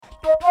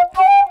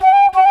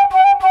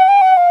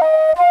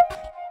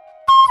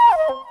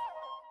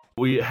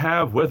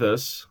have with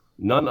us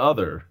none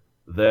other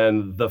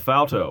than the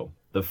Fouto.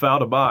 The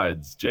Fout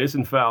abides.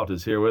 Jason Fout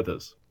is here with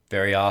us.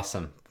 Very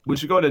awesome. We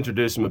should go ahead and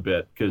introduce him a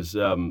bit because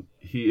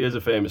he is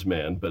a famous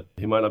man, but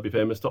he might not be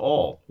famous to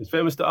all. He's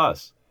famous to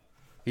us.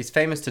 He's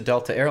famous to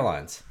Delta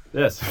Airlines.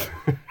 Yes.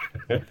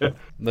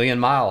 Million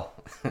Mile.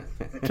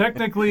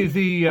 Technically,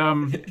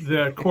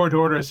 the court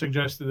order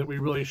suggested that we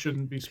really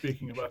shouldn't be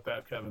speaking about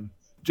that, Kevin.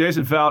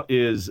 Jason Fout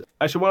is...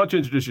 Actually, why don't you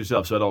introduce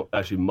yourself so I don't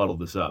actually muddle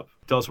this up?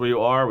 Tell us where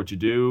you are, what you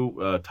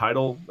do,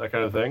 title, that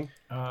kind of thing.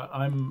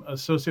 I'm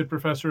Associate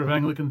Professor of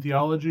Anglican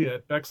Theology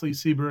at Bexley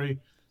Seabury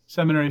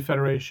Seminary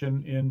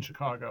Federation in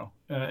Chicago,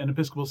 an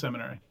Episcopal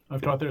seminary.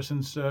 I've taught there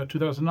since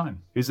 2009.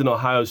 He's an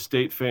Ohio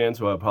State fan,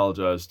 so I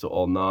apologize to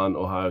all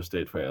non-Ohio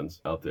State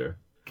fans out there.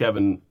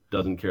 Kevin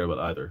doesn't care about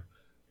either.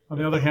 On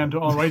the other hand, to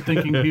all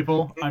right-thinking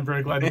people, I'm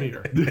very glad to be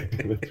here.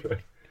 That's right.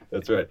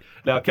 That's right.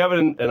 Now,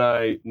 Kevin and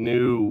I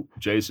knew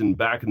Jason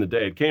back in the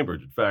day at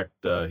Cambridge. In fact,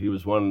 he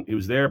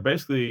was there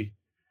basically.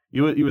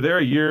 You were there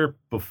a year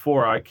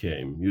before I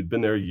came. You'd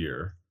been there a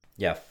year.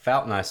 Yeah,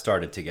 Fout and I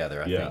started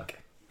together, I think.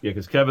 Yeah,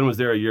 because Kevin was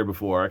there a year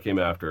before. I came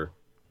after.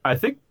 I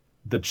think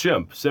the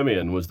chimp,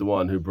 Simeon, was the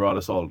one who brought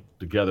us all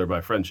together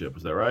by friendship.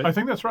 Is that right? I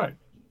think that's right.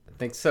 I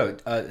think so.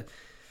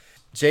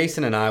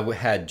 Jason and I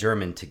had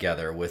German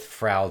together with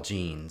Frau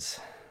Jeans.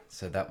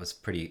 So that was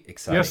pretty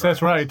exciting. Yes,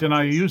 that's right. And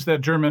I used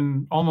that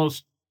German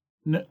almost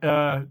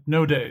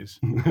no days.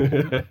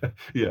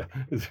 Yeah.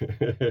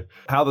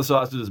 How the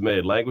sausage is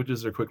made.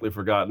 Languages are quickly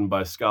forgotten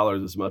by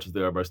scholars as much as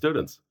they are by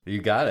students.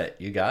 You got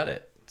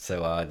it.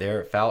 So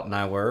there Fout and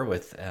I were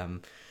with...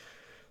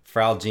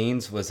 Frau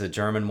Jeans was a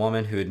German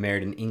woman who had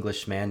married an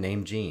English man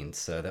named Jeans.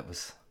 So that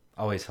was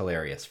always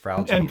hilarious. Frau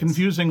Jeans. And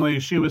confusingly,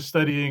 she was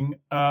studying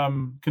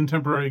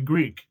contemporary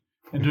Greek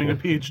and doing a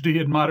PhD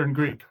in modern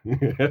Greek.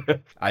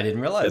 I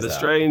didn't realize the that.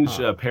 strange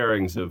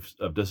pairings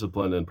of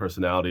discipline and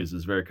personalities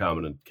is very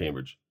common in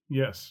Cambridge.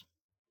 Yes.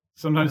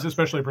 Sometimes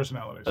especially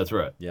personalities. That's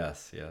right.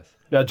 Yes.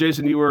 Now,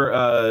 Jason, you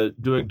were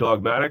doing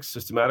dogmatics,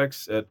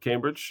 systematics at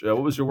Cambridge.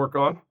 What was your work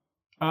on?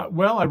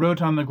 Well, I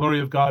wrote on the glory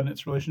of God and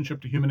its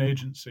relationship to human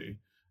agency.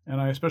 And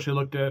I especially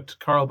looked at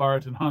Karl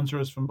Barth and Hans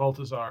Urs von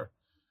Balthasar.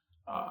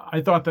 I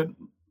thought that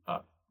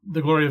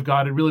the glory of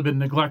God had really been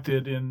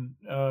neglected in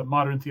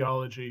modern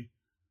theology.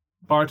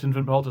 Barth and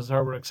von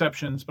Balthasar were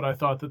exceptions, but I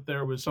thought that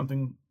there was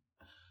something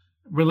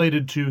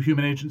related to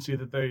human agency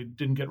that they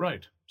didn't get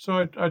right.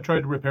 So I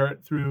tried to repair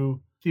it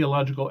through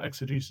theological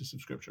exegesis of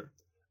Scripture.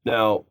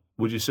 Now,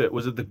 would you say,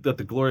 was it that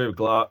the glory of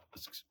God,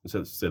 say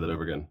that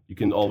over again. You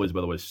can always,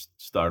 by the way,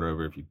 start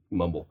over if you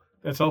mumble.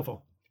 That's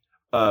helpful.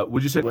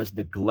 Would you say it was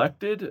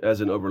neglected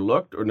as in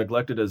overlooked or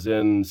neglected as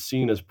in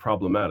seen as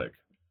problematic?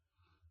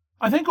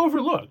 I think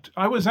overlooked.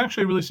 I was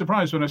actually really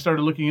surprised when I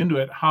started looking into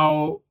it,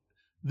 how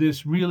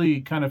this really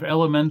kind of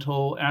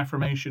elemental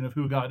affirmation of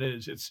who God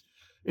is.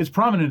 It's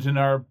prominent in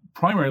our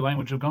primary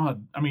language of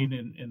God. I mean,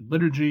 in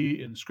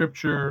liturgy, in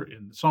Scripture,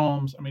 in the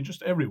Psalms, I mean,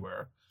 just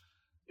everywhere.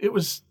 It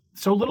was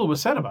so little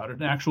was said about it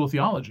in actual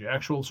theology,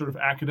 actual sort of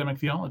academic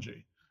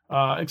theology,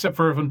 except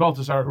for von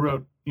Balthasar, who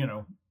wrote,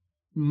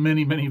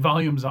 many, many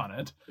volumes on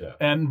it,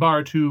 and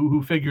Barth,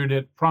 who figured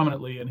it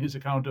prominently in his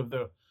account of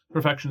the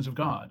perfections of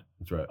God.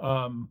 That's right.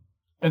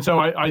 And so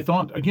I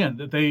thought, again,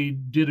 that they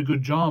did a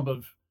good job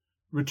of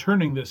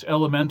returning this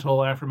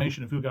elemental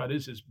affirmation of who God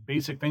is, this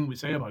basic thing we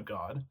say about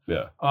God.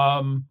 Yeah.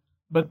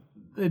 But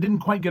they didn't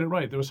quite get it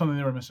right. There was something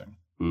they were missing.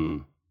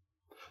 Mm.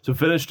 So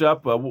finished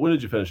up, when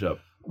did you finish up?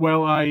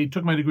 Well, I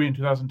took my degree in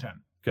 2010.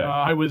 Okay.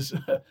 I was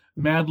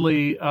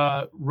madly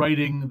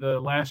writing the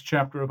last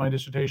chapter of my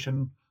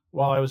dissertation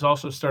while I was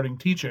also starting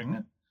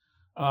teaching.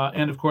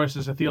 And of course,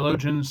 as a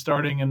theologian,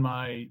 starting in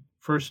my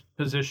first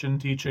position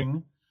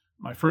teaching,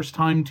 my first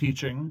time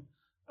teaching,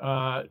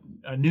 a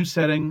new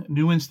setting,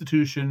 new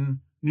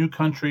institution, new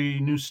country,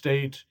 new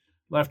state,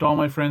 left all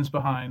my friends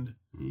behind,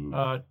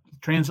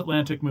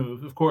 transatlantic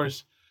move. Of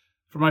course,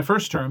 for my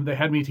first term, they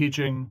had me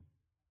teaching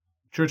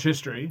church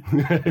history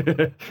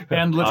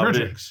and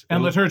liturgics,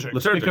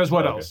 because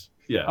what else?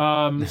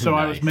 Yeah. So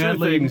I was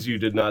madly... Two things you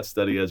did not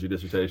study as your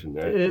dissertation,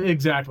 right?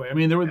 Exactly. I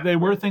mean, they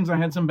were things I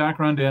had some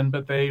background in,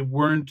 but they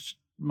weren't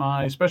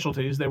my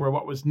specialties. They were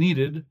what was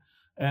needed.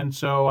 And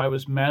so I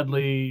was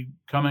madly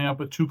coming up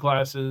with 2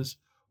 classes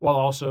while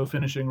also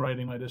finishing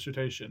writing my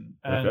dissertation.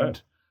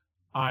 And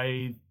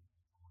I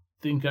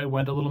think I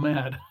went a little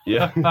mad.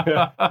 Yeah.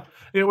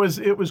 It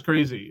was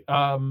crazy.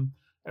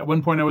 At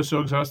one point I was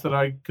so exhausted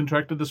I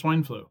contracted the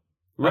swine flu.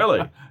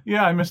 Really?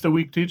 Yeah, I missed a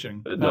week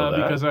teaching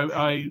because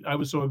I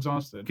was so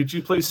exhausted. Could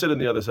you please sit in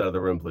the other side of the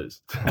room,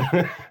 please?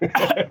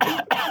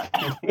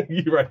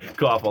 You're right.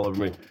 Cough all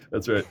over me.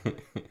 That's right.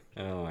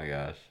 Oh, my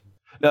gosh.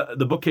 Now,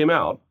 the book came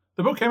out.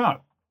 The book came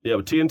out. Yeah,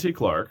 with T&T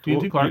Clark.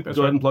 T&T Clark, that's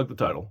Go right. ahead and plug the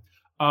title.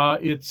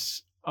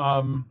 It's,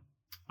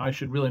 I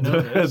should really know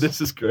this.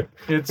 This is great.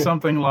 It's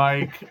something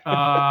like,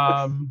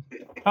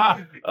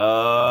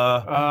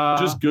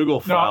 just Google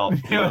Fout.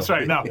 Yeah, that's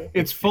right. No,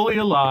 it's Fully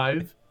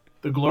Alive,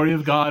 the Glory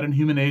of God and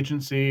Human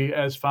Agency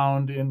as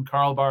found in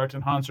Karl Barth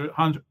and Hans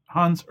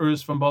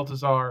Urs von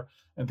Balthasar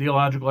and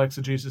Theological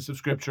Exegesis of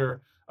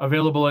Scripture.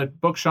 available at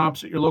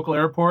bookshops at your local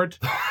airport.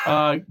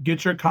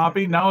 Get your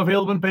copy, now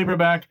available in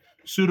paperback,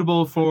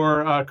 suitable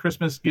for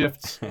Christmas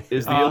gifts.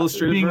 Is the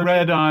illustrated being version?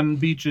 read on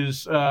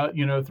beaches,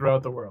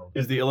 throughout the world.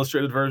 Is the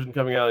illustrated version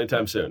coming out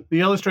anytime soon?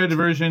 The illustrated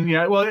version,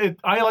 yeah. Well,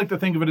 I like to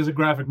think of it as a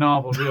graphic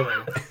novel, really.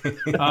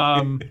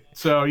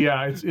 So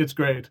yeah, it's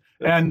great.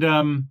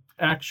 And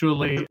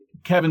actually,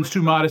 Kevin's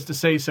too modest to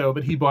say so,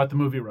 but he bought the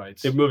movie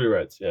rights. Movie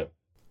rights, yeah.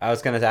 I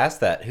was going to ask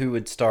that. Who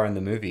would star in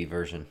the movie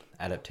version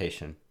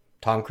adaptation?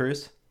 Tom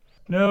Cruise?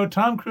 No,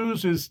 Tom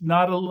Cruise is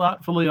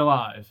not fully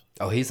alive.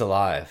 Oh, he's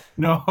alive.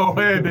 No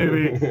way,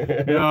 baby.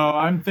 No,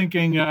 I'm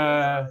thinking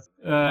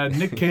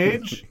Nick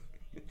Cage,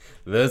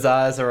 Those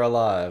eyes are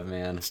alive,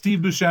 man. Steve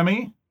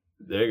Buscemi,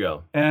 There you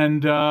go.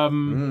 and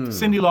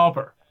Cyndi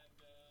Lauper.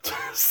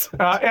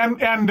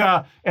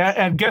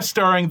 And guest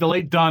starring the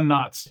late Don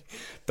Knotts.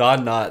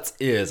 Don Knotts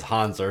is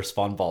Hans Urs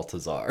von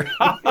Balthasar.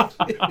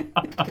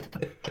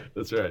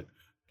 That's right.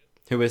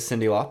 Who is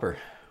Cyndi Lauper?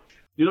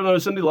 You don't know who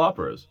Cyndi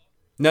Lauper is?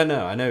 No,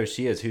 I know who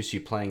she is. Who's she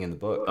playing in the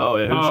book? Oh,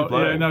 yeah. Who's she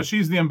playing? Yeah, no,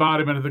 she's the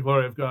embodiment of the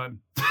glory of God.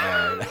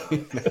 Uh,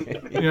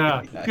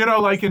 Yeah,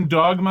 like in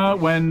Dogma,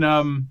 when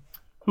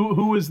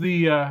who was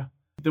the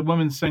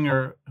woman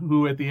singer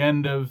who at the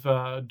end of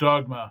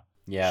Dogma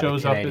yeah,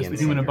 shows the up as Canadian the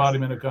human singer.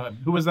 embodiment of God?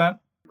 Who was that?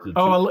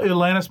 Oh,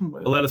 Alanis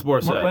Morissette. Alanis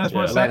Morissette.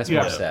 Alanis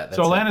Yeah. Morissette, that's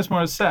So it. Alanis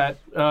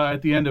Morissette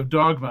at the end of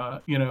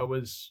Dogma,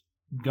 was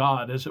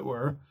God, as it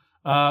were.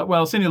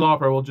 Well, Cyndi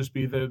Lauper will just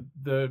be the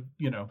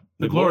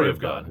glory of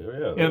God.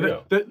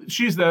 Yeah,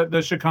 She's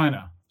the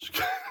Shekinah.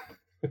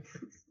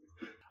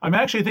 I'm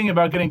actually thinking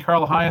about getting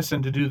Carl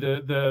Hyacin to do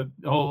the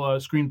whole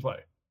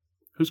screenplay.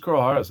 Who's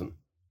Carl Harrison?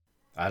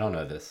 I don't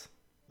know this.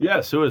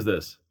 Yes, who is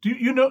this? Do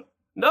you know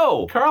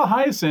No. Carl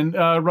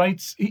Hyacin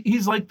writes?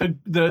 He's like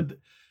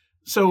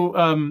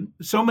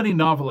so many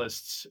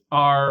novelists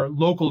are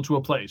local to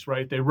a place,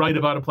 right? They write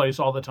about a place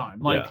all the time.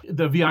 Like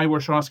the V.I.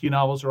 Warshawski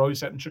novels are always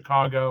set in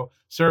Chicago.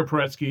 Sarah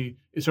Paretsky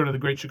is sort of the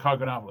great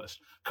Chicago novelist.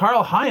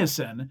 Carl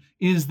Hyacin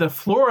is the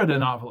Florida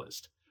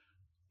novelist.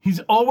 He's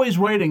always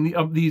writing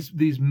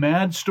these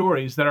mad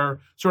stories that are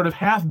sort of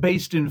half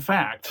based in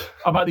fact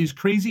about these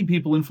crazy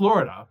people in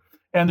Florida.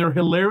 And they're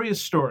hilarious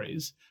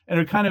stories. And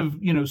they're kind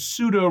of,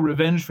 pseudo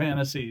revenge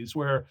fantasies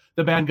where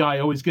the bad guy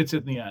always gets it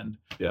in the end.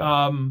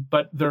 Yeah.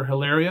 But they're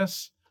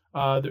hilarious.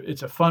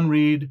 It's a fun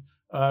read.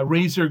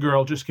 Razor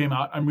Girl just came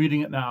out. I'm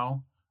reading it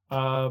now.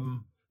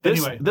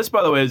 Anyway. This,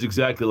 by the way, is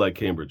exactly like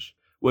Cambridge,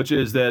 which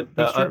is that,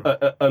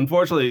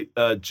 unfortunately,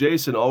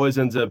 Jason always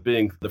ends up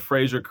being the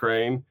Fraser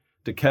Crane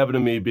to Kevin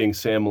and me being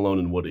Sam Malone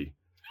and Woody.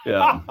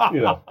 Yeah.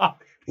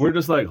 We're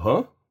just like,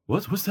 huh?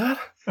 What's that?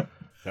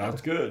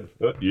 Sounds good.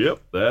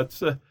 Yep. That's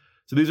so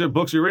these are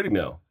books you're reading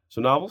now.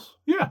 So novels?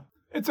 Yeah.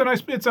 It's a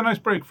nice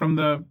break from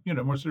the,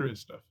 more serious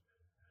stuff.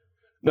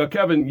 Now,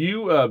 Kevin,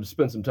 you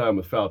spent some time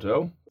with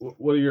Fouto.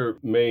 What are your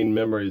main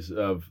memories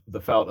of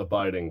the Fout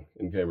abiding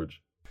in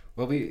Cambridge?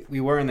 Well, we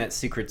were in that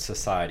secret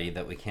society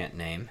that we can't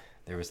name.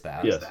 There was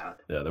that. Yes.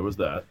 Yeah, there was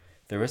that.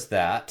 There was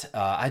that.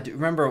 I do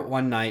remember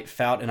one night,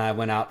 Fout and I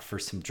went out for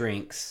some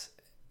drinks,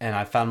 and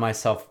I found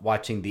myself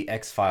watching the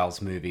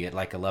X-Files movie at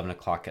like 11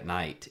 o'clock at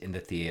night in the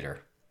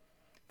theater.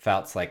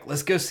 Fout's like,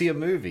 let's go see a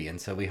movie. And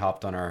so we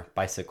hopped on our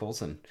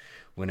bicycles and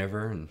went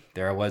over, and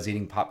there I was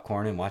eating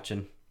popcorn and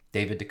watching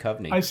David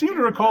Duchovny. I seem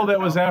to recall that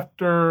was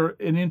after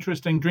an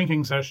interesting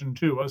drinking session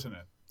too, wasn't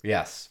it?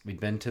 Yes, we'd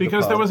been to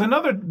because the pub. there was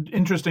another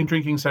interesting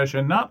drinking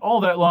session not all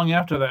that long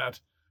after that,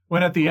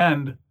 when at the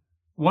end,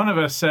 one of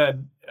us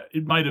said,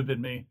 it might have been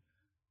me,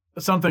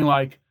 something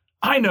like,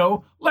 I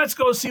know, let's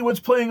go see what's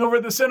playing over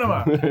at the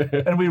cinema.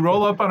 And we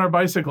roll up on our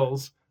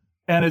bicycles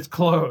and it's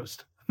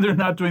closed. They're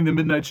not doing the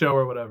midnight show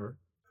or whatever.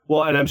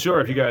 Well, and I'm sure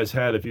if you guys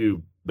had a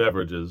few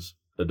beverages,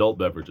 adult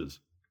beverages.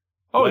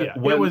 Oh, went, yeah.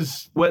 Went, it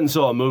was. Went and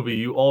saw a movie.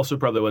 You also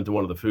probably went to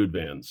one of the food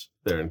vans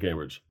there in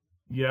Cambridge.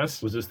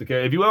 Yes. Was this the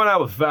case? If you went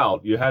out with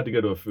Fout, you had to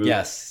go to a food.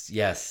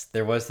 Yes.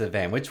 There was the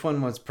van. Which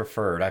one was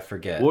preferred? I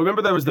forget. Well,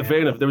 remember there was the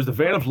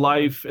van of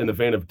life and the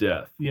van of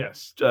death.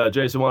 Yes.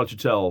 Jason, why don't you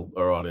tell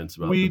our audience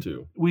about the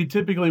two? We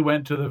typically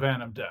went to the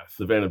van of death.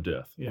 The van of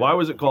death. Yeah. Why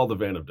was it called the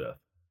van of death?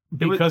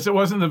 Because it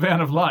wasn't the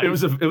van of life. It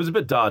was a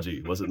bit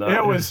dodgy, was it not?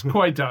 It was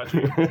quite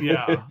dodgy.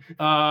 Yeah.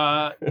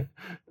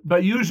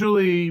 But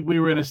usually we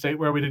were in a state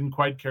where we didn't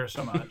quite care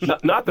so much.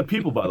 Not the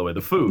people, by the way.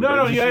 The food. No.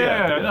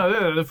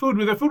 No, the food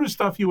was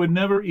stuff you would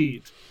never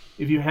eat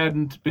if you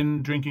hadn't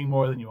been drinking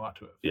more than you ought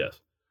to have.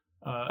 Yes.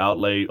 Out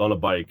late on a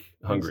bike,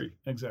 hungry.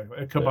 Exactly.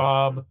 A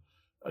kebab,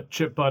 a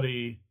chip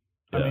buddy.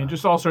 Yeah. I mean,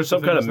 just all sorts Some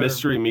of things. kind of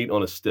mystery meat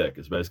on a stick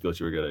is basically what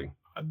you were getting.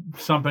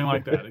 Something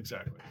like that,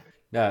 exactly.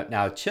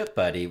 Now, Chip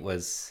Buddy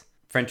was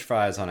French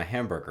fries on a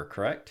hamburger,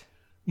 correct?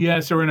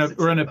 Yes, or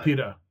in a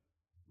pita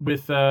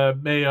with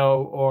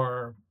mayo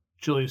or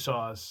chili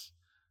sauce.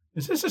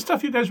 Is this the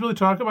stuff you guys really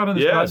talk about on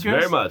this podcast? Yes,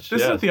 very much.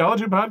 This is a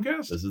theology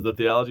podcast? This is the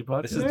theology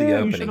podcast. This is the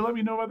opening. You should have let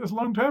me know about this a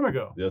long time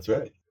ago. That's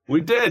right.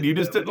 We did. You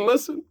just didn't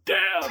listen.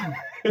 Damn.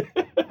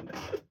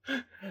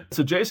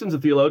 So Jason's a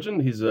theologian.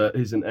 He's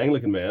an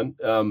Anglican man.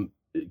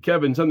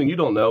 Kevin, something you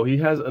don't know, he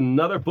has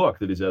another book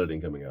that he's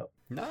editing coming out.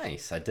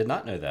 Nice. I did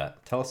not know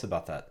that. Tell us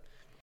about that.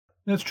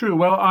 That's true.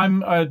 Well,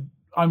 I'm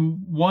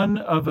one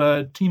of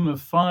a team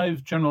of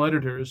 5 general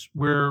editors.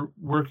 We're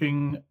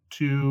working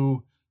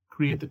to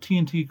create the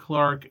T&T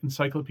Clark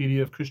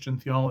Encyclopedia of Christian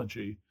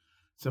Theology.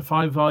 It's a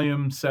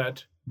 5-volume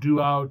set due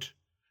out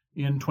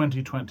in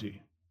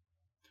 2020.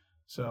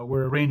 So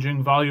we're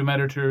arranging volume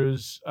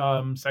editors,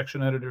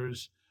 section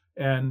editors,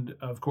 and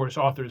of course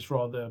authors for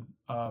all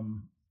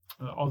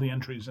the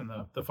entries in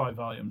the 5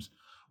 volumes.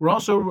 We're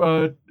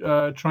also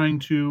trying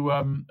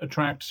to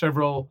attract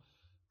several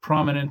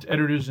prominent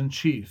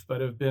editors-in-chief, but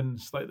have been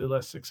slightly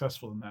less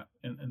successful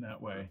in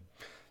that way.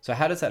 So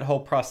how does that whole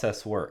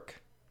process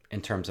work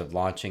in terms of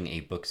launching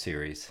a book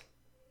series?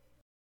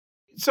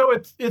 So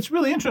it's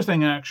really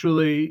interesting,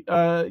 actually.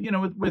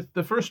 With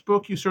the first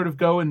book, you sort of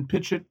go and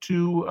pitch it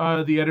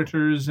to the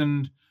editors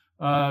and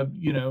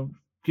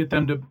get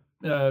them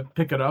to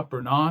pick it up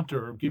or not,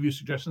 or give you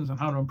suggestions on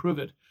how to improve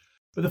it.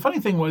 But the funny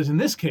thing was, in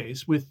this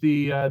case, with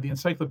the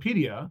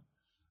encyclopedia,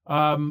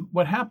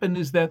 what happened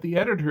is that the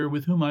editor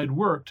with whom I'd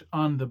worked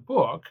on the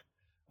book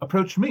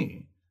approached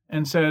me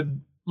and said,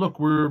 "Look,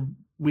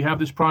 we have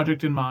this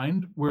project in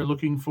mind. We're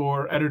looking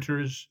for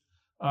editors.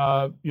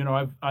 I've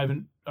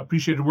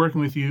appreciated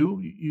working with you.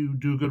 You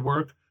do good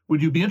work.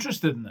 Would you be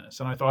interested in this?"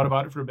 And I thought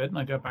about it for a bit, and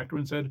I got back to her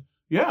and said,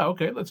 "Yeah,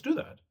 okay, let's do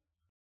that."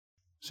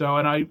 So,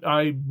 and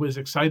I was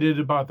excited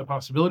about the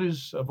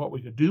possibilities of what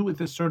we could do with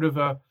this sort of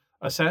a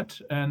set,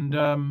 and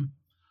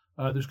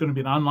there's going to be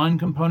an online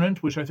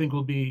component, which I think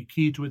will be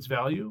key to its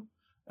value.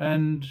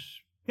 And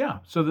yeah,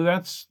 so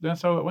that's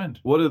how it went.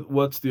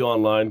 What's the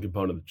online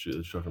component that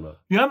you're talking about?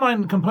 The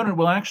online component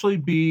will actually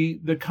be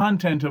the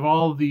content of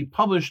all the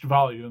published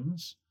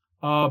volumes,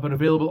 but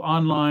available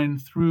online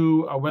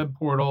through a web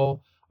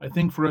portal, I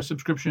think for a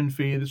subscription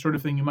fee, the sort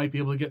of thing you might be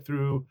able to get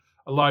through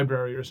a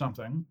library or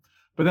something.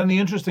 But then the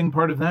interesting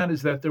part of that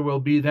is that there will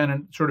be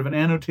then sort of an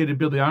annotated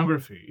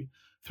bibliography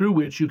through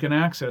which you can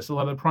access a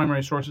lot of the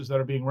primary sources that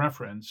are being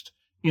referenced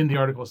in the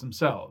articles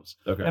themselves.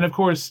 Okay. And of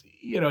course,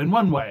 in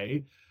one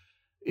way,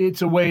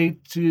 it's a way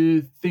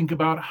to think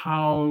about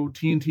how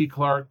T&T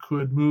Clark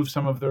could move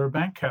some of their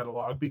back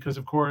catalog, because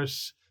of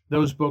course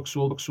those books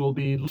will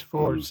be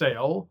for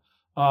sale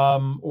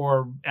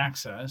or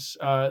access,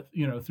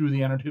 through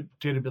the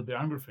annotated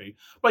bibliography.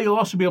 But you'll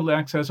also be able to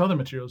access other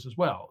materials as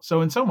well.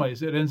 So in some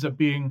ways, it ends up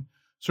being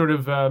sort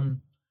of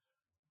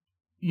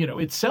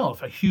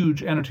itself a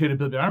huge annotated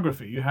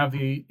bibliography. You have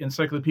the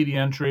encyclopedia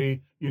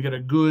entry, you get a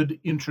good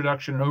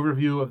introduction and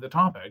overview of the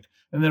topic,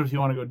 and then if you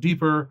want to go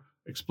deeper,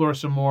 explore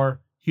some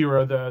more, here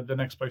are the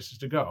next places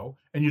to go,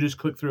 and you just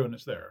click through and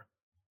it's there.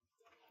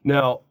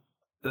 Now,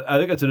 I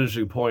think that's an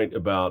interesting point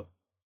about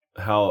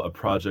how a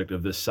project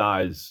of this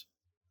size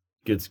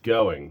gets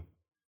going,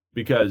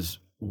 because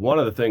one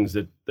of the things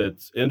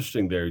that's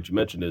interesting there that you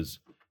mentioned is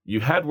you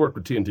had worked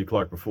with T&T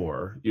Clark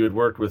before. You had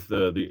worked with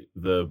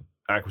the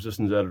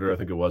acquisitions editor, I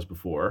think it was,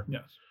 before.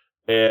 Yes.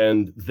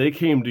 And they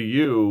came to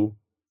you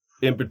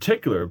in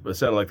particular, it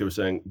sounded like they were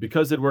saying,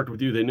 because they'd worked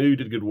with you, they knew you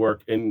did good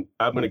work. And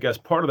I'm going to guess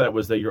part of that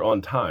was that you're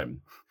on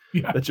time.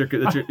 Yeah. That you're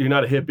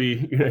not a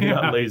hippie, you're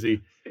not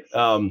lazy.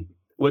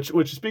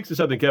 Which speaks to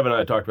something Kevin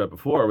and I talked about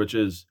before, which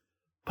is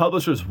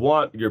publishers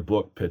want your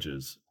book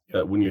pitches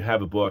when you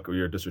have a book or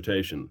your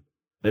dissertation.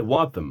 They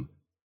want them.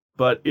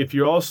 But if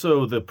you're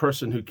also the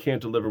person who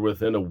can't deliver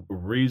within a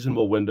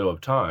reasonable window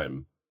of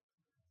time,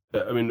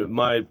 I mean,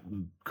 my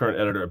current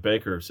editor at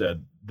Baker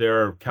said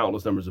there are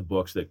countless numbers of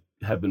books that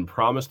have been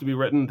promised to be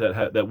written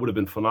that would have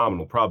been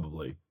phenomenal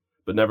probably,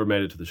 but never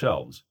made it to the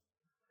shelves.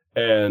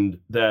 And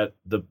that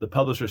the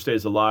publisher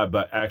stays alive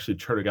by actually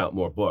churning out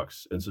more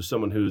books. And so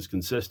someone who's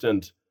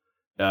consistent,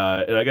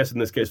 and I guess in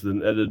this case with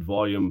an edited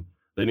volume,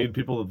 they need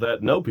people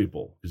that know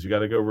people, because you got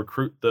to go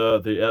recruit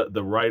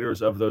the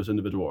writers of those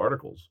individual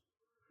articles.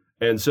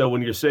 And so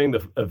when you're saying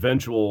the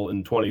eventual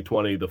in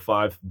 2020, the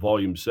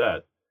 5-volume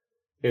set,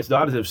 it's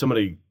not as if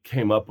somebody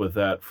came up with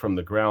that from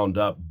the ground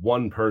up,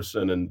 one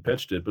person, and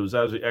pitched it, but it was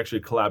actually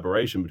a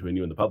collaboration between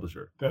you and the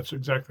publisher. That's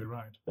exactly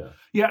right.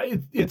 Yeah,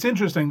 it's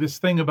interesting, this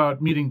thing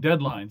about meeting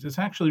deadlines. It's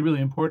actually really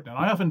important.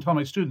 And I often tell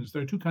my students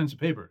there are 2 kinds of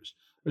papers.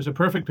 There's a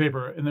perfect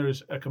paper and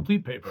there's a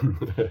complete paper.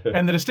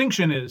 And the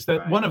distinction is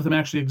that one of them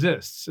actually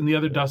exists and the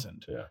other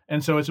doesn't. Yeah.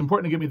 And so it's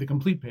important to get me the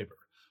complete paper.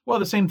 Well,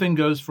 the same thing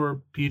goes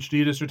for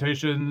PhD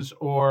dissertations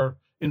or,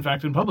 in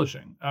fact, in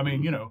publishing. I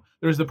mean,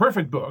 there's the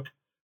perfect book,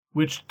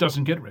 which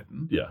doesn't get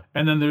written. Yeah.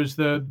 And then there's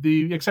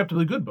the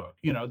acceptably good book,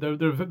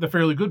 the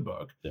fairly good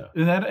book. Yeah.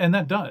 And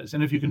that does.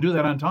 And if you can do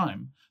that on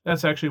time,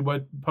 that's actually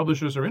what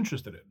publishers are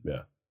interested in.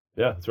 Yeah.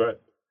 Yeah, that's right.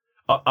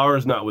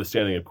 Ours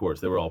notwithstanding, of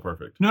course, they were all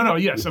perfect. No,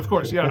 yes, of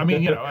course. Yeah. I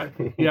mean,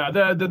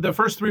 the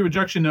first 3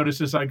 rejection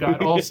notices I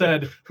got all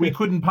said we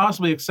couldn't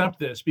possibly accept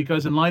this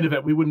because in light of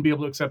it, we wouldn't be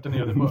able to accept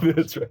any other books.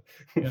 That's right.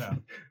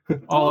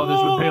 All others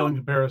would pale in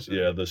comparison.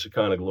 Yeah, the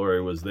Shekinah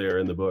glory was there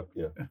in the book.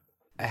 Yeah.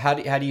 How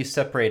do you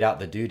separate out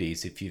the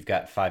duties if you've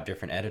got 5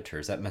 different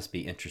editors? That must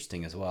be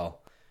interesting as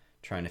well,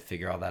 trying to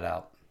figure all that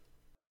out.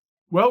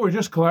 Well, we're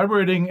just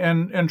collaborating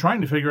and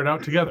trying to figure it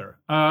out together.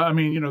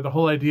 The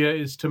whole idea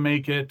is to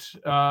make it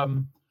a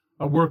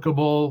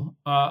workable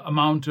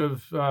amount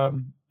of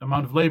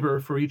labor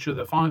for each of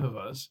the five of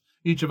us.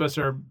 Each of us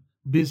are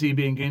busy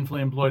being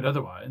gainfully employed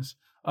otherwise.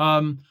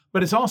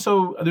 But it's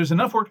also, there's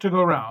enough work to go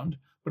around,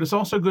 but it's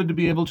also good to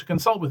be able to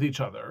consult with each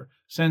other,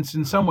 since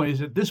in some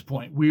ways at this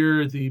point,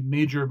 we're the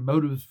major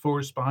motive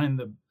force behind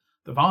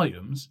the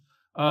volumes.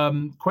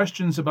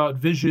 Questions about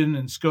vision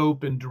and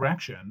scope and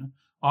direction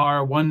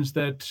are ones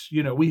that,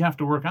 we have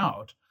to work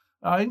out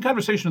in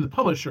conversation with the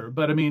publisher.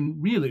 But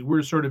really,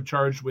 we're sort of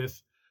charged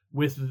with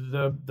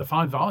the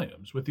 5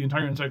 volumes, with the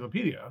entire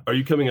encyclopedia. Are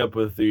you coming up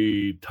with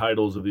the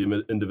titles of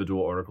the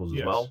individual articles as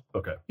Yes. well?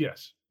 Okay.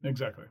 Yes,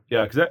 exactly.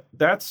 Yeah, because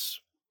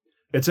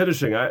it's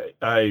interesting.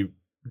 I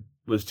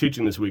was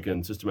teaching this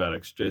weekend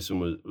systematics. Jason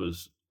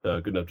was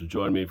good enough to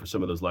join me for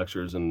some of those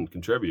lectures and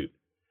contribute.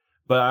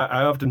 But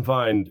I often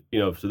find,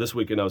 so this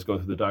weekend I was going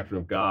through the doctrine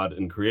of God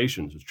and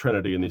creations,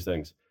 Trinity and these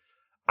things.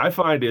 I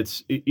find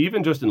it's,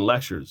 even just in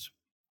lectures,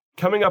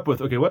 coming up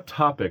with, okay, what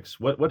topics,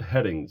 what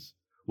headings,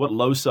 what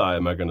loci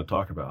am I going to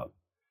talk about?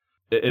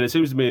 And it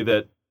seems to me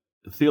that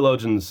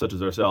theologians such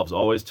as ourselves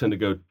always tend to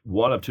go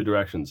one of two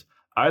directions.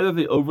 Either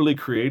the overly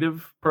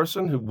creative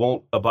person who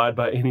won't abide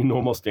by any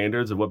normal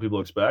standards of what people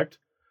expect,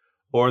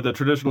 or the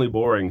traditionally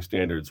boring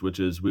standards, which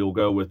is we'll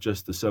go with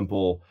just the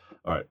simple,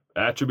 all right,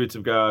 attributes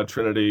of God,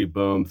 Trinity,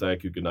 boom,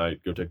 thank you, good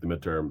night, go take the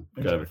midterm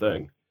kind of a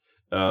thing.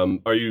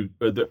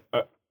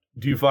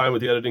 Do you find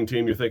with the editing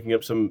team you're thinking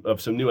of some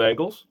new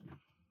angles?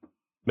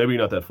 Maybe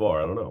you're not that far,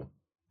 I don't know.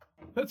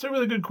 That's a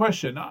really good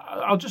question.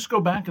 I'll just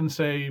go back and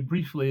say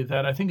briefly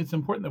that I think it's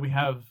important that we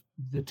have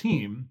the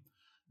team,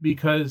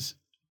 because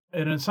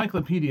an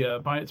encyclopedia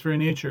by its very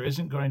nature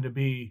isn't going to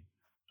be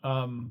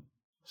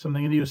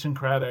something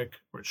idiosyncratic,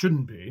 or it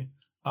shouldn't be,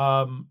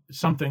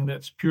 something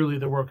that's purely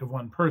the work of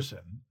one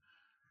person.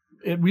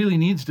 It really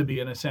needs to be,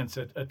 in a sense,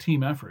 a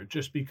team effort,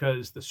 just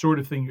because the sort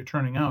of thing you're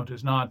turning out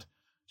is not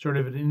sort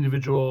of an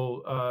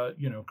individual,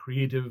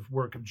 creative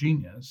work of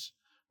genius,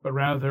 but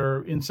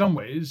rather, in some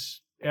ways,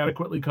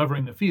 adequately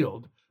covering the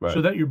field, right,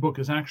 so that your book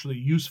is actually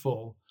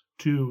useful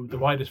to the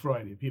widest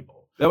variety of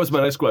people. That was my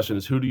next question,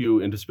 is who do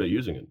you anticipate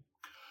using it?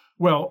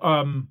 Well,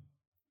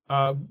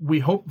 we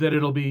hope that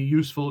it'll be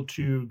useful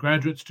to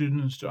graduate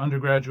students, to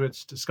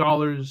undergraduates, to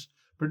scholars,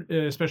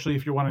 especially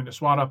if you're wanting to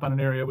swat up on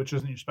an area which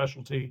isn't your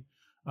specialty.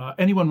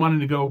 Anyone wanting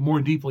to go more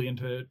deeply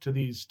into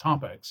these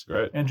topics,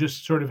 right, and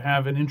just sort of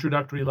have an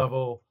introductory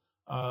level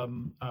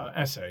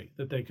essay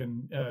that they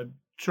can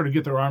sort of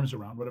get their arms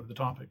around, whatever the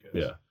topic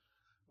is. Yeah.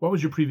 What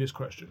was your previous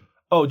question?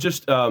 Oh,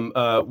 just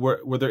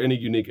were there any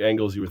unique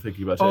angles you were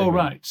thinking about taking? Oh,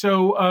 right.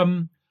 So,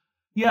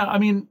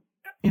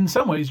 in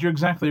some ways, you're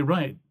exactly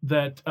right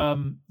that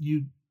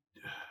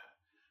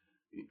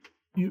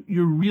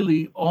you're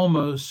really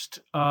almost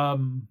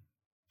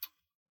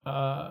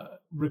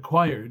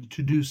required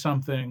to do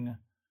something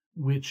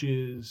which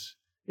is,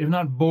 if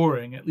not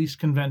boring, at least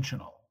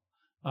conventional.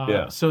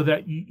 So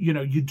that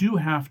you do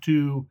have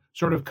to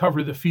sort of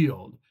cover the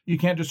field. You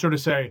can't just sort of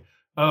say,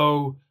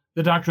 "Oh,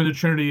 the doctrine of the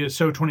Trinity is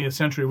so 20th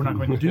century, we're not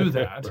going to do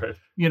that."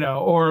 Right.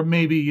 Or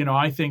maybe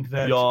I think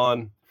that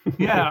yawn.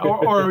 Yeah,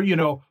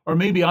 or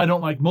maybe I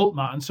don't like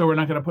Moltmann, so we're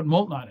not going to put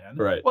Moltmann in.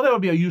 Right. Well, that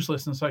would be a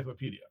useless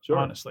encyclopedia, sure,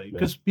 honestly,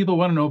 because yeah, people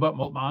want to know about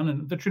Moltmann,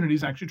 and the Trinity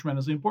is actually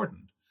tremendously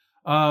important.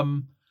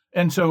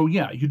 And so,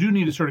 you do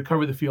need to sort of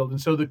cover the field. And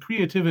so the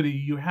creativity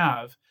you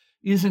have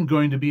isn't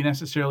going to be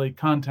necessarily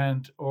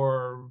content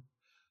or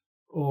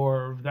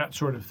that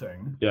sort of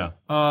thing. Yeah.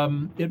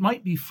 It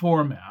might be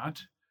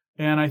format,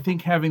 and I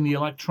think having the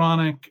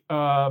electronic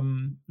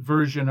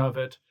version of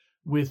it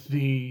with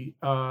the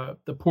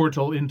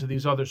portal into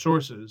these other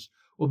sources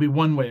will be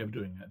one way of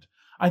doing it.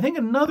 I think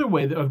another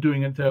way of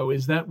doing it, though,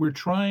 is that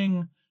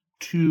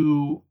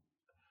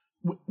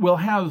we'll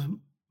have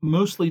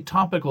mostly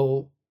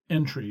topical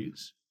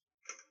entries.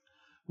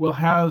 We'll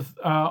have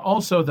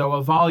also, though,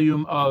 a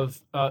volume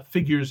of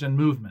figures and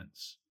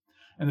movements.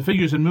 And the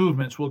figures and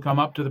movements will come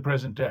up to the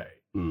present day.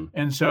 Mm.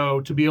 And so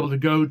to be able to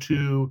go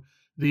to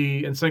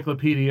the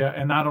encyclopedia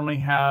and not only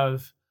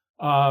have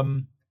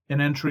an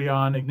entry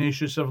on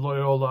Ignatius of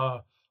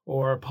Loyola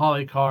or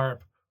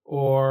Polycarp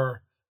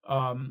or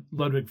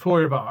Ludwig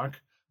Feuerbach,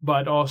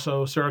 but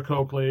also Sarah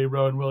Coakley,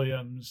 Rowan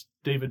Williams,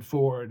 David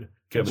Ford,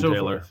 Kevin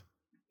Taylor. Forth.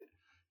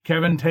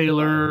 Kevin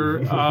Taylor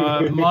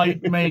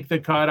might make the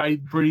cut.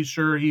 I'm pretty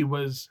sure he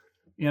was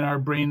in our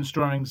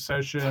brainstorming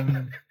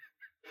session.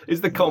 He's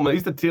the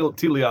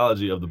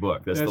teleology of the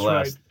book. That's the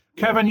last. Right.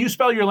 Kevin, you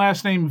spell your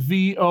last name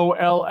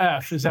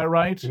Volf. Is that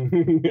right?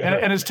 Yeah.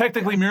 And it's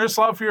technically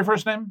Miroslav for your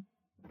first name?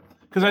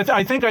 Because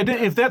I think I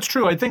did. If that's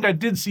true, I think I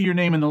did see your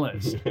name in the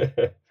list.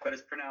 But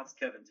it's pronounced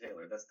Kevin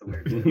Taylor. That's the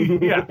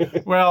weird. Yeah.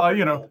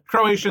 Well,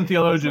 Croatian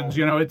theologians.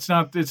 It's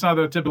not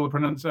a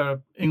typical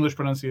English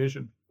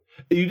pronunciation.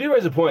 You do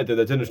raise a point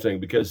that's interesting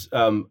because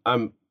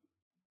I'm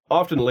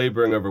often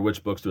laboring over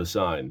which books to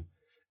assign.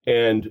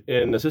 And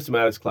in a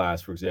systematics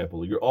class, for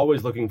example, you're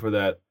always looking for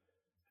that,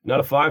 not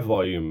a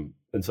 5-volume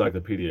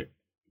encyclopedic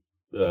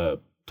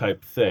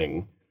type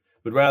thing,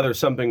 but rather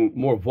something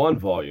more of one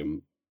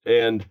volume.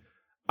 And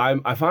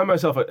I find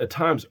myself at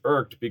times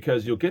irked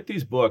because you'll get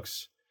these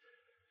books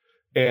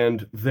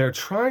and they're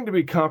trying to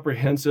be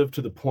comprehensive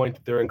to the point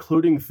that they're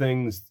including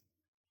things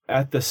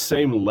at the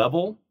same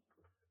level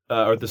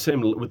or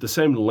with the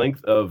same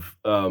length of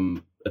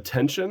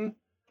attention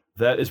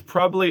that is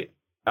probably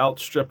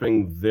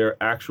outstripping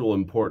their actual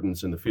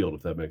importance in the field,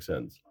 if that makes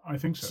sense. I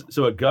think so.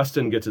 So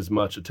Augustine gets as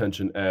much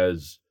attention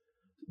as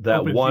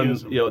that Open one,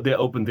 theism. the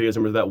open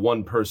theism, or that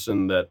one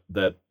person that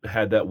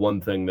had that one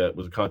thing that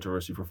was a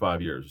controversy for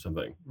 5 years or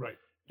something. Right.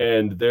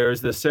 And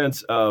there's this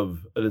sense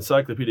of an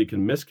encyclopedia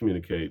can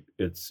miscommunicate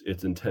its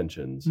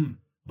intentions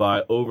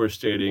by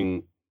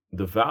overstating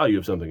the value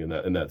of something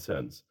in that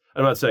sense.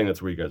 I'm not saying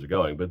that's where you guys are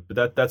going,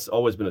 but that's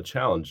always been a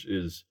challenge.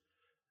 Is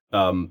the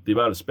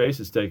amount of space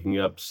it's taking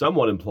up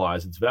somewhat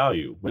implies its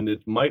value when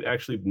it might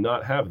actually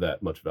not have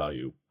that much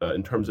value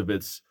in terms of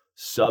its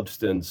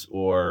substance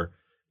or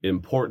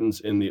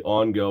importance in the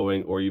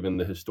ongoing or even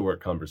the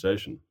historic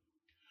conversation.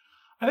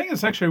 I think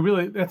it's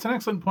actually that's an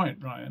excellent point,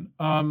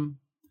 Ryan.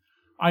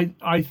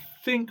 I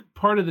think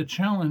part of the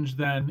challenge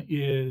then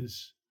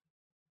is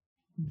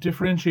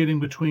differentiating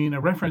between a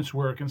reference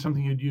work and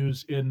something you'd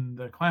use in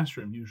the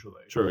classroom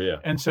usually. Sure, yeah.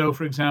 And so,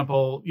 for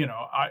example,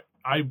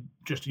 I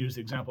just use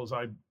the examples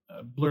I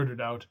blurted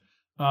out.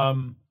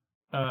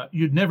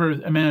 You'd never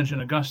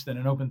imagine Augustine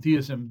and open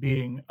theism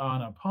being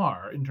on a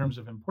par in terms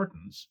of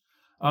importance.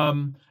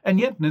 And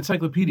yet an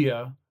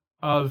encyclopedia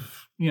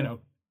of,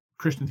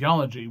 Christian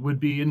theology would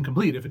be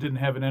incomplete if it didn't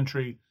have an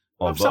entry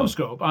of some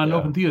scope on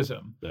open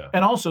theism. Yeah.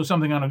 And also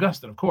something on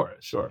Augustine, of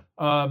course. Sure.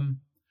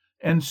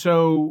 And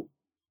so,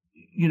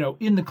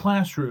 in the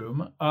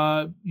classroom,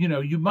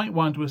 you might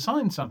want to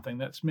assign something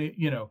that's,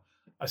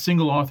 a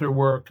single author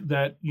work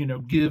that,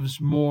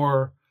 gives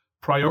more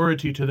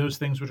priority to those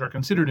things which are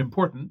considered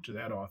important to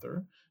that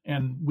author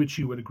and which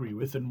you would agree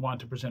with and want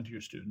to present to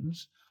your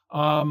students.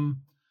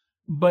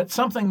 But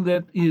something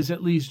that is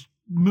at least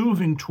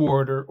moving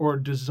toward or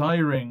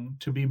desiring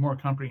to be more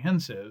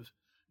comprehensive,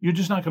 you're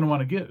just not going to want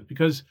to give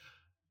because,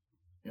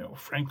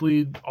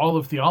 frankly, all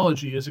of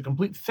theology is a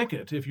complete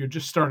thicket if you're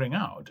just starting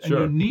out. And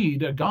you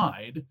need a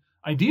guide,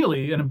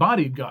 ideally an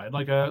embodied guide,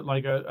 like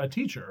a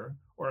teacher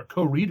or a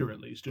co-reader at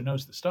least who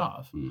knows the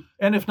stuff.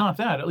 And if not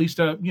that, at least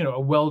a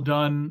well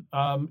done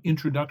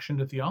introduction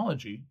to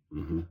theology.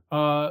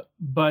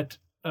 But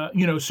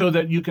so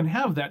that you can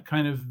have that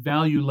kind of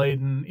value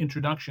laden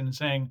introduction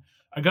saying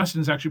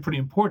Augustine's actually pretty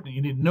important.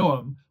 You need to know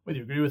him, whether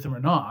you agree with him or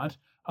not.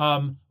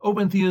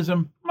 Open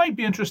theism might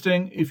be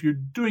interesting if you're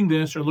doing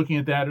this or looking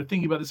at that or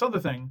thinking about this other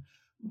thing,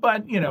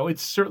 but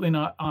it's certainly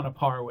not on a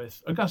par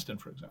with Augustine,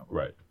 for example.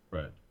 Right.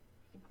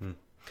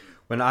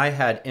 When I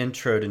had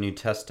Intro to New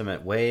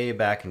Testament way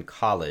back in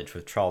college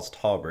with Charles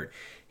Talbert,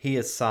 he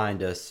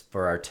assigned us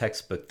for our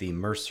textbook the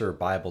Mercer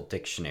Bible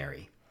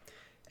Dictionary.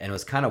 And it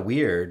was kind of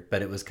weird,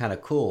 but it was kind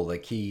of cool.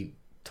 Like he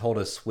told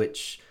us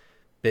which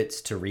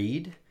bits to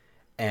read.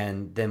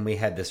 And then we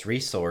had this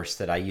resource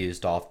that I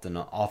used off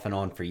and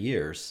on for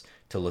years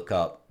to look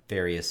up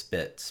various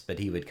bits. But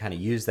he would kind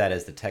of use that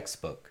as the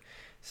textbook.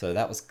 So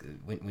that was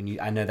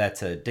I know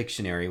that's a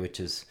dictionary, which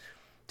is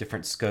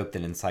different scope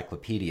than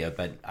encyclopedia,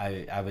 but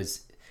I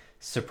was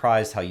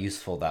surprised how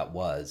useful that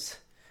was.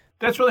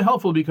 That's really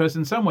helpful because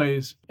in some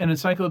ways, an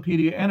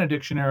encyclopedia and a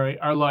dictionary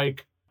are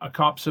like a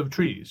copse of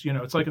trees.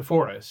 It's like a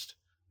forest.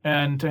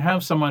 And to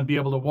have someone be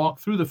able to walk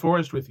through the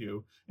forest with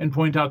you and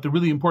point out the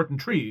really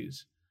important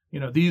trees,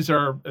 these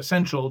are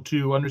essential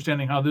to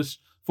understanding how this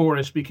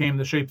forest became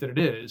the shape that it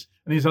is.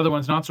 And these other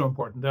ones not so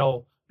important.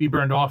 They'll be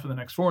burned off in the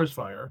next forest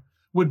fire.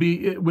 Would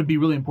be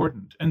really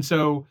important. And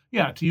so,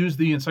 to use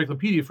the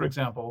encyclopedia, for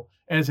example,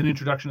 as an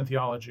introduction to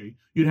theology,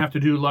 you'd have to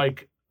do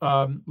like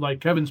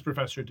Kevin's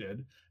professor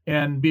did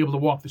and be able to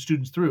walk the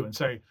students through and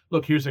say,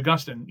 look, here's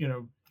Augustine,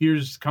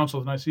 here's Council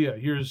of Nicaea,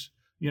 here's,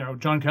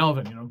 John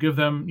Calvin, give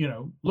them,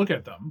 look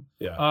at them.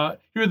 Yeah.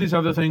 Here are these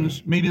other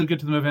things. Maybe you'll get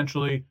to them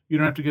eventually. You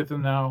don't have to get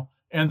them now.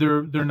 And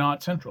they're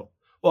not central.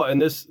 Well, and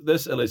this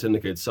at least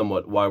indicates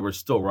somewhat why we're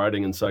still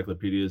writing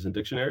encyclopedias and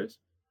dictionaries.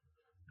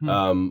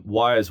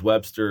 Why is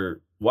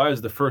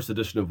the first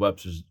edition of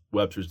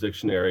Webster's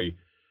dictionary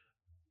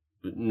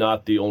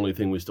not the only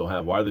thing we still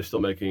have? Why are they still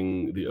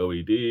making the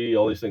OED,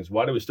 all these things?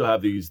 Why do we still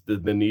have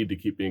the need to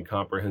keep being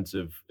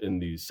comprehensive in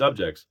these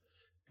subjects?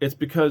 It's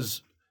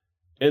because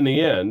in the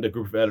end, a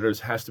group of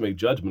editors has to make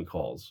judgment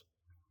calls.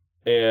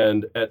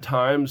 And at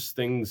times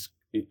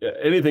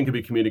anything can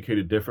be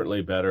communicated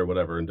differently, better,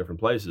 whatever, in different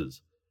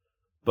places.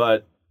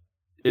 But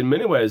in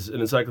many ways,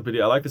 an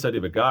encyclopedia, I like this idea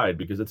of a guide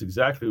because that's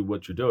exactly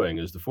what you're doing,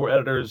 is the four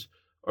editors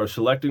are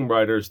selecting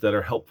writers that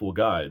are helpful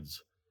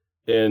guides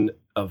in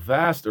a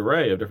vast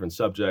array of different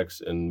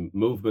subjects and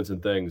movements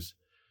and things.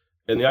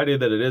 And the idea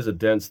that it is a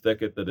dense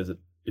thicket,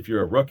 if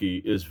you're a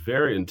rookie, is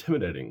very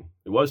intimidating.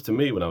 It was to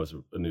me when I was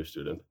a new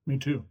student. Me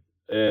too.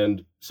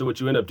 And so what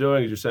you end up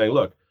doing is you're saying,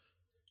 look,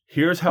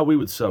 here's how we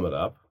would sum it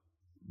up.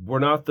 We're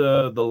not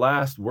the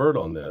last word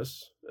on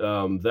this.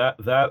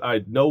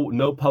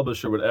 No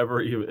publisher would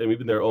ever,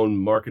 even their own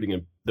marketing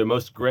and their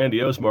most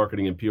grandiose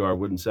marketing and PR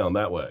wouldn't sound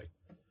that way.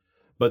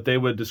 but they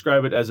would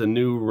describe it as a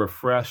new,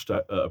 refreshed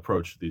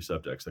approach to these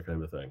subjects, that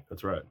kind of a thing.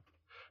 That's right.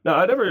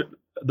 Now,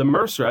 the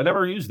Mercer, I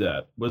never used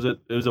that.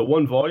 It was a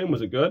one volume?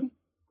 Was it good?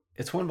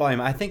 It's one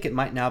volume. I think it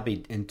might now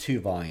be in 2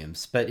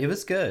 volumes, but it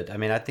was good. I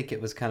mean, I think it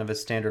was kind of a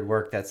standard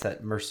work. That's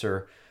at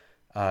Mercer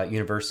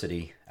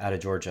University out of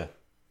Georgia.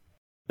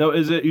 No,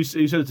 is it? You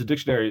said it's a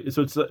dictionary,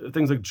 so it's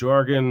things like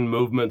jargon,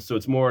 movements. So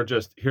it's more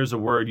just here's a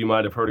word you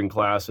might have heard in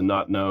class and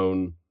not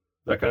known,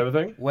 that kind of a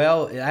thing.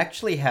 Well, it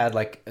actually had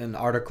like an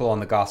article on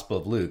the Gospel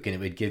of Luke, and it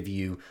would give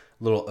you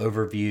a little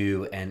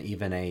overview and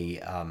even a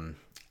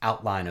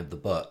outline of the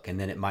book, and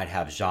then it might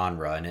have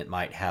genre and it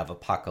might have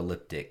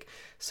apocalyptic.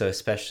 So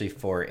especially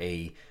for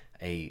a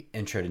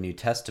intro to New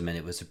Testament,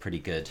 it was a pretty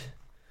good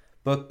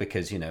book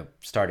because,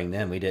 starting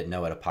then we didn't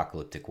know what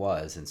apocalyptic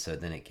was, and so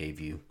then it gave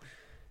you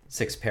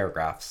 6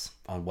 paragraphs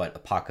on what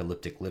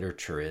apocalyptic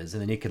literature is,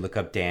 and then you could look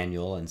up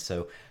Daniel. And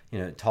so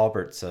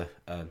Talbert's a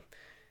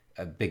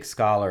big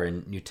scholar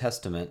in New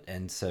Testament,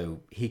 and so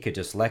he could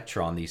just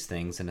lecture on these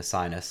things and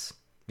assign us,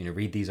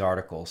 read these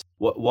articles.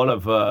 One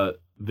of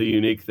the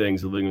unique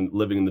things of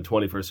living in the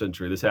 21st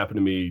century, this happened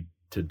to me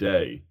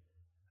today.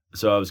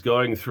 So I was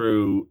going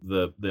through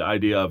the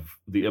idea of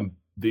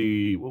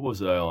the what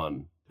was I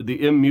on?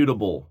 The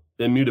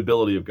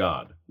immutability of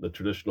God. The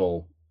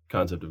traditional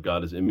concept of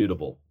God is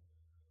immutable.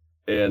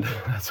 And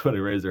that's when they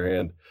raised their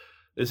hand.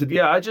 They said,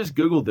 yeah, I just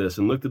Googled this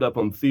and looked it up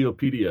on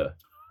Theopedia.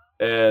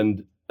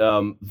 And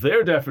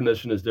their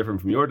definition is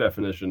different from your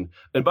definition.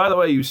 And by the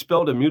way, you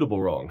spelled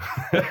immutable wrong.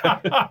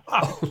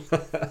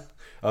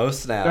 Oh,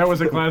 snap. That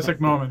was a classic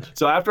moment.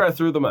 So after I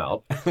threw them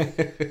out,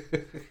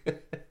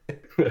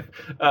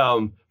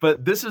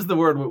 but this is the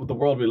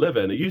world we live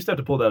in. You used to have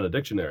to pull down a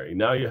dictionary.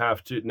 Now you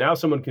have to. Now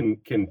someone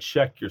can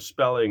check your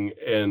spelling.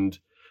 And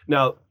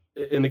now,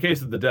 in the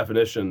case of the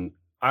definition,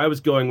 I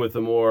was going with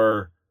a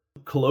more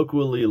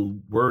colloquially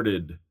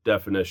worded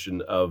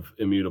definition of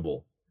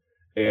immutable,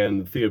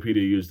 and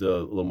Theopedia used a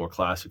little more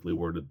classically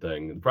worded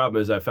thing. And the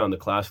problem is, I found the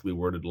classically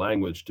worded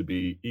language to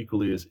be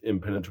equally as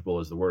impenetrable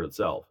as the word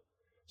itself.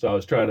 So I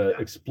was trying to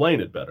explain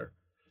it better.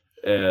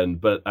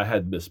 But I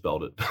had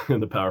misspelled it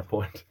in the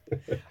PowerPoint.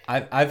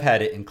 I've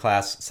had it in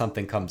class.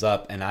 Something comes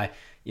up, and I,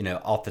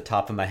 off the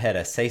top of my head,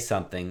 I say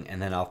something,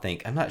 and then I'll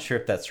think, I'm not sure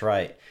if that's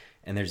right.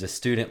 And there's a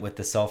student with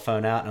the cell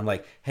phone out, and I'm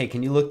like, hey,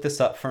 can you look this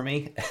up for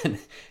me?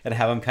 and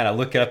have them kind of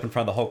look it up in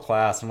front of the whole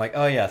class. I'm like,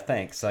 oh yeah,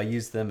 thanks. So I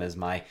use them as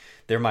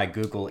they're my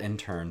Google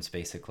interns,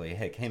 basically.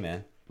 Hey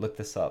man, look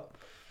this up.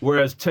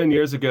 Whereas 10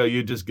 years ago,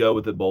 you just go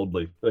with it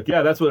boldly. Like,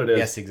 yeah, that's what it is.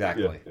 Yes,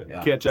 exactly. Yeah.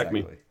 You can't check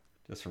me.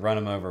 Just run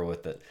them over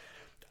with it.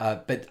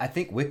 But I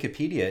think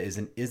Wikipedia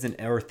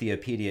or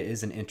Theopedia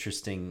is an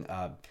interesting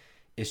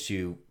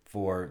issue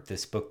for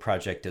this book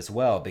project as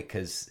well,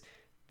 because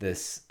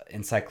this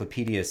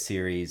encyclopedia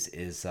series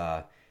is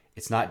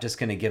it's not just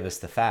going to give us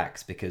the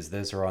facts, because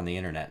those are on the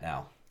internet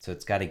now. So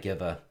it's got to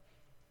give a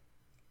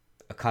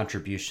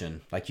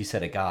contribution, like you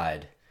said, a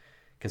guide,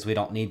 because we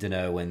don't need to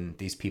know when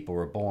these people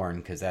were born,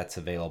 because that's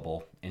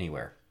available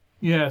anywhere.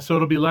 Yeah, so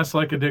it'll be less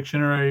like a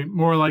dictionary,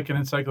 more like an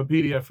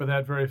encyclopedia for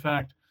that very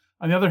fact.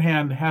 On the other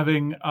hand,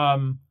 having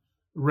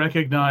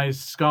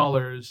recognized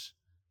scholars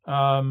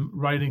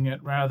writing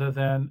it rather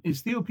than,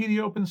 is Theopedia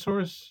open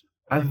source?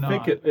 I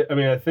think it is.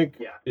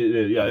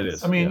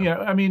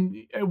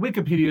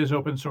 Wikipedia is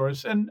open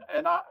source, and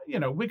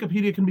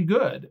Wikipedia can be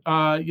good.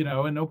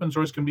 And open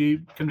source can be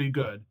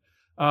good.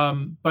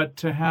 But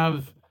to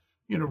have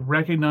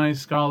recognized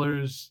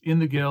scholars in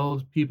the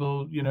guild,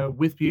 people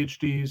with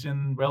PhDs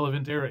in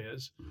relevant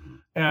areas,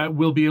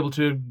 will be able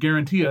to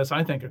guarantee us,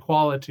 I think, a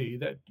quality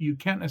that you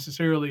can't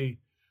necessarily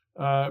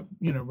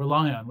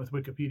rely on with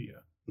Wikipedia.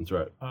 That's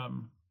right.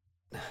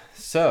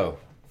 So,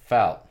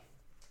 Fout,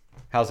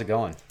 how's it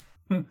going?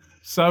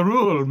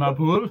 Sarul,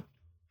 Mabul.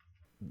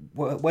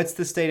 What's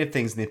the state of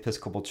things in the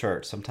Episcopal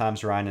Church?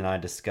 Sometimes Ryan and I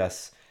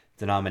discuss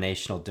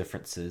denominational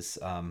differences,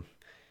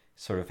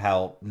 sort of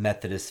how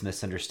Methodists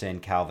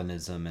misunderstand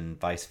Calvinism and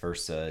vice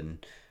versa,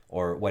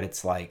 or what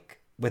it's like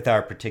with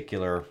our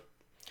particular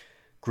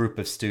group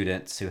of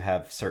students who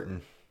have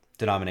certain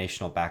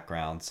denominational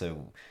backgrounds.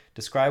 So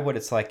describe what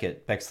it's like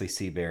at Bexley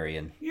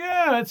Seabury.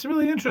 Yeah, it's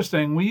really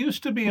interesting. We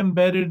used to be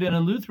embedded in a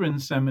Lutheran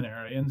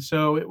seminary, and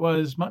so it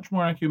was much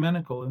more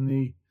ecumenical in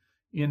the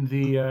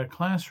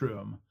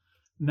classroom.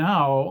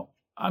 Now,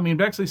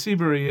 Bexley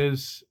Seabury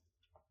is,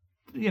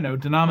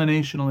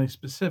 denominationally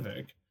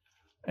specific,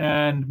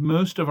 and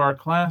most of our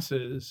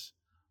classes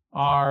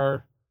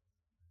are,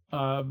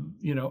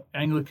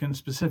 Anglican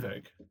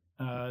specific.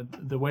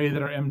 The way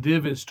that our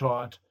MDiv is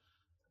taught,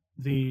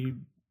 the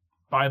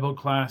Bible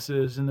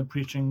classes and the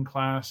preaching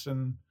class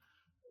and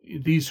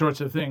these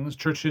sorts of things,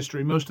 church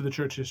history, most of the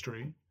church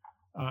history,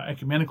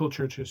 ecumenical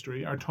church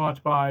history, are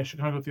taught by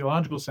Chicago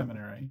Theological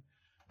Seminary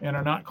and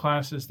are not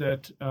classes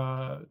that,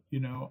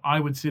 I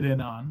would sit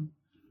in on.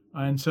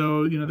 And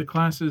so, the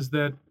classes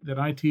that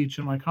I teach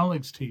and my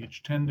colleagues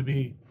teach tend to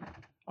be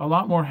a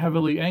lot more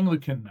heavily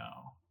Anglican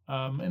now.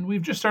 And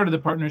we've just started the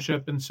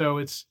partnership, and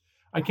so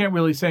I can't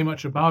really say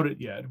much about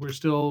it yet. We're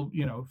still,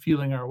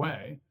 feeling our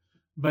way.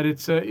 but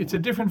it's a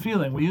different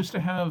feeling. We used to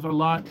have a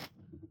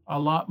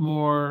lot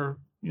more,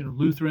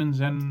 Lutherans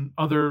and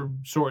other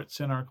sorts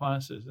in our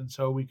classes, and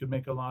so we could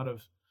make a lot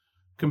of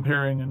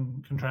comparing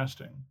and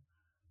contrasting.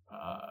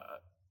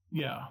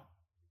 Yeah,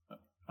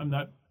 I'm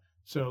not.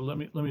 So let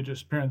me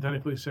just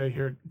parenthetically say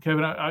here,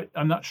 Kevin,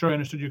 I'm not sure I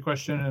understood your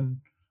question and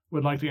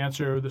would like to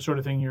answer the sort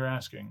of thing you're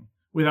asking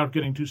without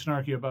getting too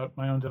snarky about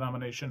my own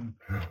denomination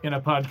in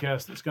a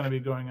podcast that's going to be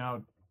going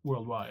out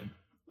worldwide.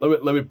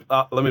 Let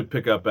me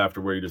pick up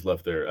after where you just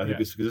left there. I think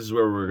this is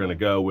where we're going to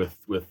go with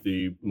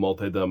the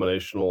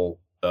multi-denominational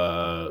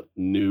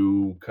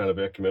new kind of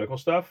ecumenical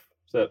stuff.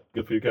 Is that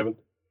good for you, Kevin?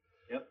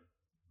 Yep.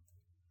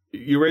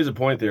 You raise a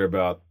point there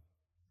about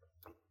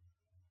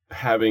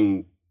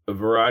having a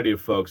variety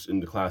of folks in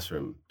the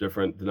classroom,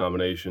 different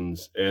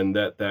denominations, and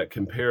that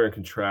compare and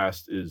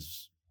contrast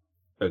is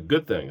a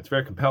good thing. It's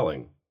very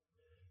compelling.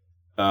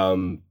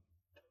 Kevin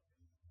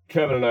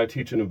and I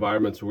teach in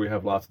environments where we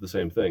have lots of the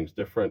same things,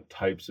 different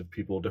types of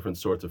people, different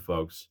sorts of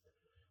folks.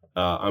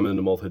 I'm in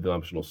the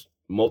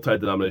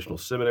multi-denominational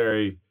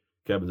seminary.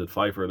 Kevin's at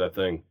Pfeiffer, that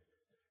thing.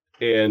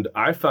 And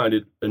I find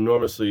it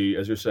enormously,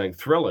 as you're saying,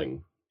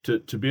 thrilling to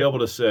be able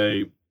to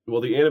say,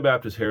 well, the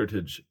Anabaptist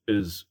heritage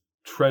is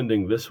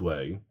trending this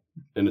way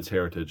in its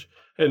heritage.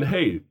 And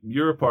hey,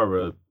 you're a part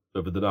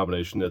of a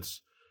denomination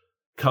that's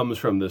comes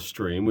from this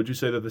stream. Would you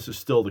say that this is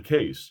still the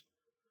case?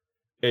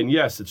 And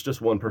yes, it's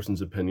just one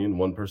person's opinion,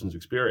 one person's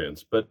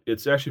experience, but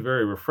it's actually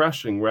very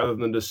refreshing rather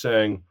than just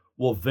saying,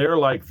 well, they're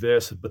like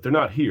this, but they're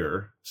not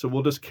here, so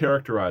we'll just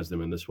characterize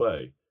them in this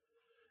way.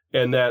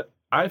 And that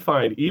I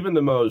find even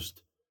the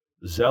most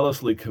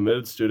zealously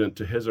committed student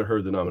to his or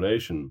her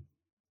denomination,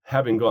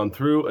 having gone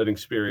through an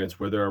experience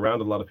where they're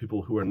around a lot of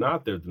people who are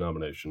not their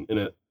denomination in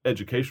an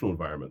educational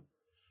environment,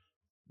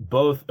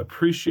 both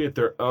appreciate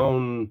their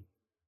own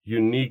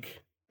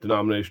unique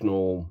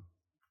denominational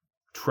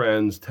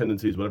trends,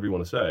 tendencies, whatever you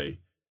want to say,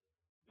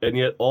 and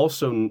yet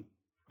also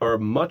are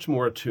much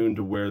more attuned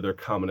to where their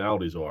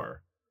commonalities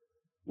are,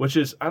 which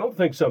is, I don't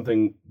think,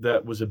 something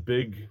that was a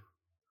big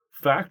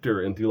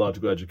factor in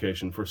theological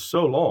education for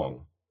so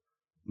long.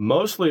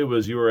 Mostly it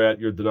was you were at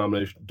your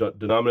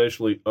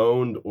denominationally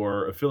owned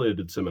or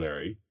affiliated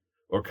seminary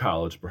or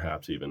college,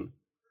 perhaps even.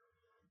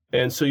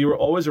 And so you were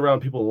always around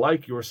people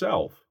like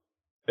yourself.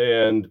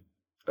 And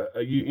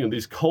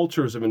these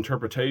cultures of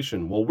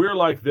interpretation. Well, we're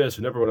like this,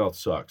 and everyone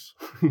else sucks.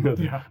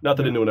 Not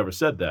that anyone ever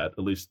said that,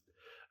 at least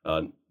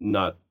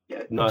not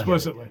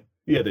explicitly.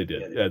 Yeah, they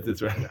did. Yeah,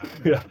 that's right.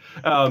 Yeah,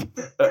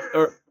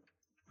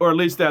 or at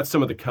least that's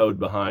some of the code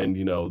behind.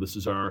 This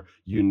is our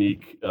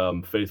unique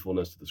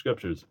faithfulness to the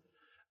scriptures.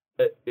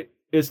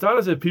 It's not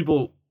as if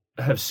people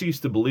have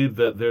ceased to believe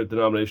that their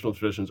denominational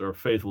traditions are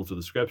faithful to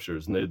the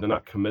scriptures, and they're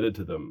not committed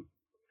to them.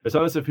 It's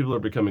not as if people are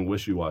becoming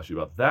wishy-washy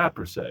about that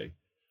per se.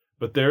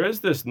 But there is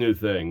this new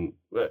thing,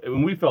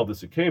 and we felt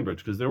this at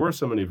Cambridge because there were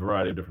so many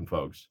variety of different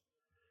folks.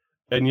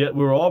 And yet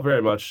we were all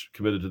very much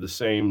committed to the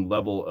same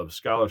level of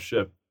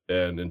scholarship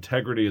and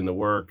integrity in the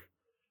work,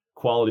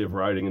 quality of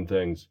writing and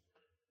things.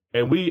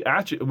 And we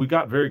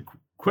got very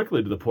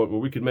quickly to the point where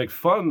we could make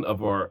fun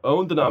of our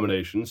own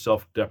denomination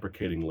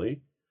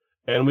self-deprecatingly,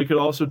 and we could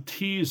also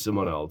tease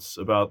someone else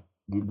about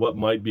what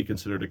might be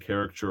considered a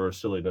caricature or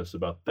silliness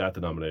about that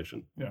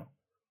denomination. Yeah.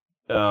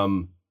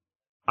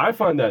 I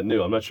find that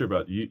new. I'm not sure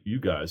about you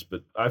guys,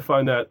 but I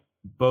find that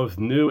both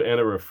new and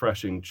a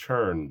refreshing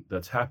churn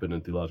that's happened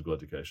in theological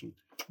education.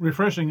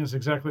 Refreshing is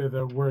exactly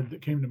the word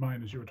that came to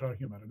mind as you were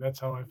talking about it. That's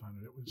how I found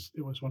it.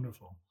 It was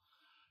wonderful.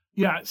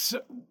 Yeah.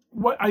 So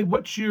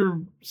what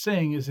you're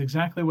saying is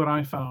exactly what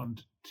I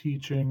found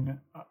teaching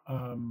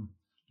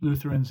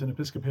Lutherans and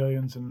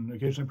Episcopalians and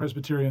occasionally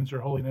Presbyterians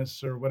or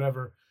Holiness or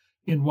whatever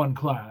in one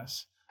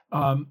class.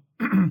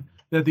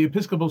 That the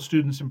Episcopal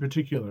students in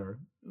particular,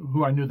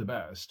 who I knew the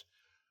best,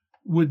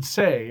 would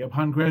say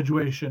upon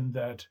graduation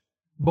that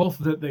both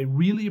that they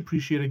really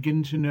appreciated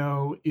getting to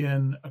know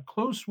in a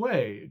close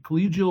way, a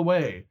collegial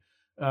way,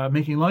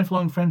 making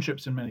lifelong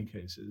friendships in many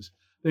cases.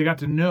 They got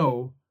to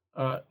know,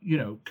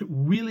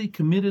 really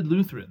committed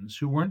Lutherans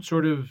who weren't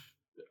sort of,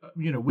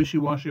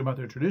 wishy-washy about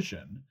their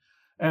tradition,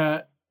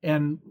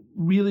 and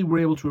really were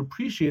able to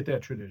appreciate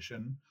that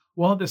tradition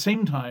while at the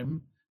same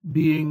time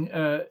being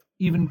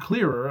even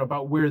clearer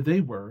about where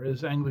they were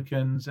as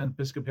Anglicans and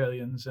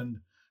Episcopalians and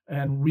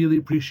really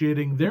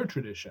appreciating their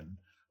tradition,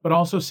 but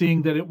also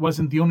seeing that it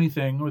wasn't the only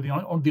thing or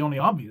the only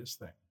obvious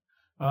thing.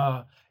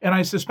 And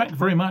I suspect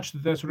very much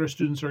that that's what our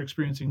students are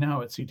experiencing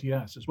now at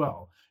CTS as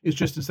well. It's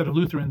just instead of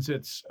Lutherans,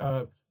 it's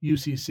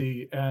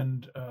UCC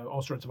and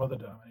all sorts of other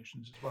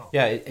denominations as well.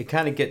 Yeah, it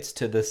kind of gets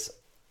to this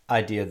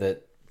idea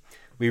that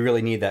we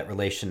really need that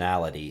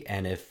relationality.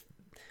 And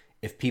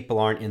if people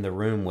aren't in the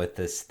room with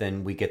us,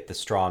 then we get the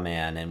straw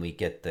man and we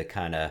get the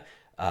kind of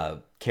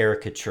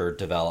caricature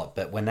developed.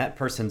 But when that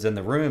person's in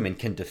the room and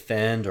can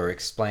defend or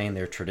explain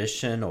their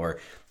tradition or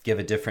give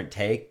a different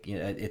take,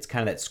 it's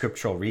kind of that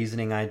scriptural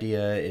reasoning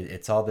idea.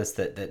 It's all this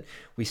that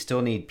we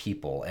still need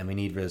people and we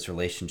need those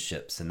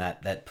relationships, and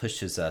that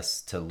pushes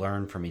us to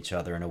learn from each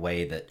other in a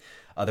way that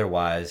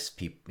Otherwise,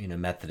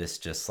 Methodists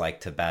just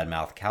like to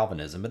badmouth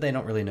Calvinism, but they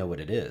don't really know what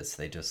it is.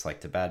 They just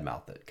like to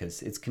badmouth it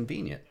because it's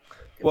convenient.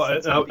 Well,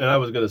 and I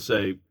was going to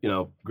say,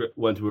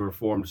 went to a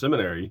Reformed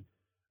seminary.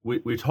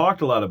 We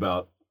talked a lot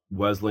about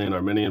Wesleyan,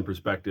 Arminian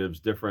perspectives,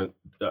 different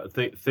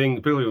things,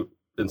 particularly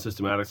in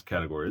systematics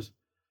categories.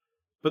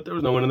 But there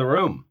was no one in the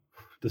room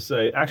to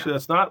say, actually,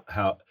 that's not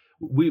how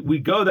we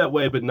go that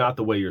way, but not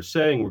the way you're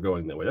saying we're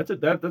going that way.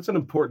 That's an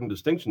important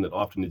distinction that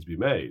often needs to be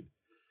made.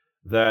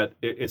 That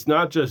it's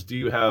not just do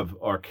you have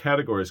our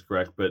categories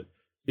correct, but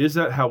is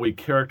that how we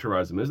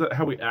characterize them? Is that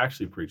how we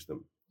actually preach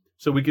them?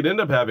 So we could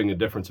end up having a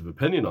difference of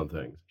opinion on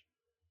things.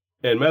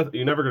 And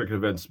you're never going to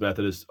convince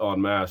Methodists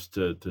en masse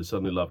to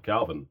suddenly love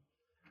Calvin.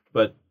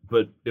 But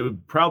it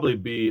would probably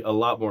be a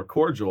lot more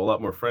cordial, a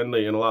lot more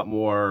friendly, and a lot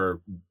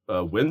more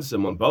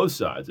winsome on both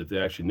sides if they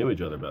actually knew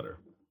each other better.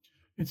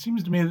 It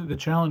seems to me that the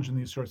challenge in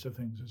these sorts of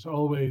things is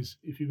always,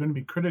 if you're going to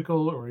be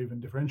critical or even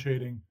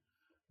differentiating,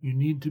 you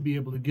need to be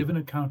able to give an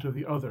account of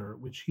the other,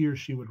 which he or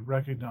she would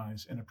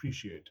recognize and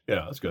appreciate.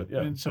 Yeah, that's good.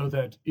 Yeah. And so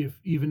that if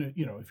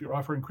you're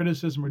offering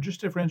criticism or just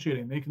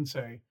differentiating, they can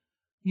say,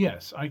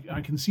 yes,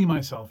 I can see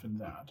myself in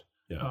that.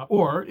 Yeah.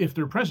 Or if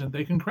they're present,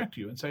 they can correct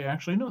you and say,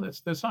 actually, no,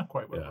 that's not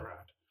quite where we're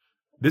at.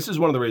 This is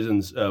one of the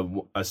reasons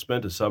I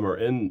spent a summer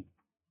in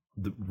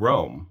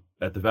Rome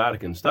at the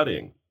Vatican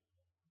studying.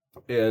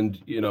 And,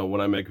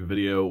 when I make a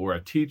video where I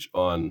teach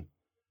on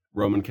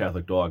Roman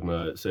Catholic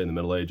dogma, say in the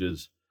Middle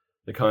Ages,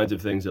 the kinds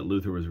of things that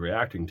Luther was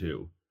reacting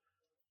to,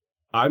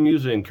 I'm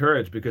usually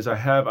encouraged because I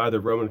have either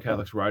Roman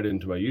Catholics write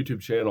into my YouTube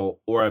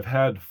channel, or I've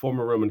had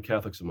former Roman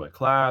Catholics in my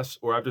class,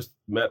 or I've just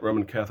met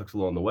Roman Catholics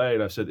along the way,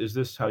 and I've said, is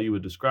this how you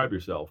would describe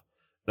yourself?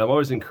 And I'm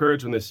always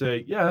encouraged when they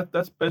say, yeah,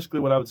 that's basically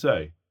what I would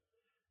say.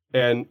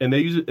 And they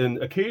use it, and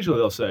occasionally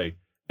they'll say,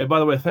 and by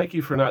the way, thank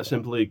you for not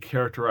simply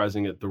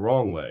characterizing it the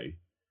wrong way.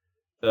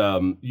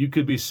 You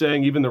could be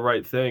saying even the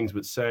right things,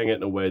 but saying it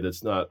in a way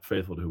that's not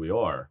faithful to who we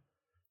are.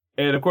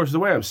 And of course, the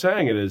way I'm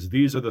saying it is,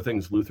 these are the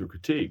things Luther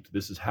critiqued.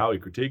 This is how he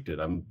critiqued it.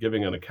 I'm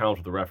giving an account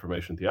of the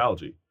Reformation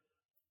theology.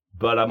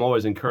 But I'm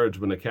always encouraged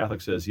when a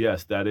Catholic says,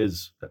 yes, that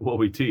is what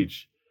we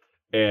teach.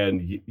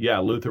 And yeah,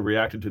 Luther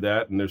reacted to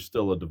that, and there's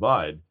still a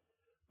divide.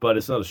 But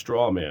it's not a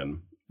straw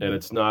man. And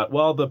it's not,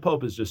 well, the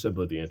Pope is just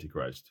simply the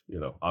Antichrist,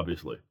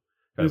 obviously,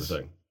 kind of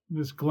thing.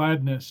 This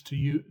gladness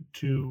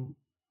to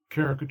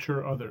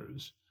caricature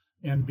others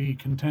and be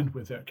content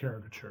with that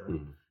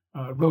caricature.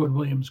 Rowan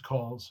Williams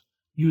calls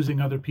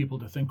using other people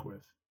to think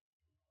with.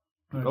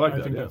 I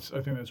think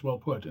that's well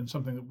put, and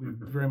something that we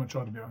very much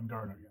ought to be on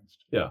guard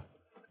against. Yeah,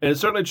 and it's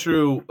certainly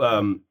true.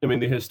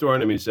 The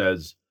historian in me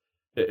says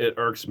it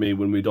irks me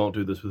when we don't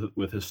do this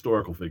with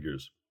historical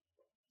figures.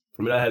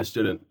 I had a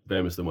student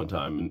famously one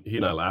time, and he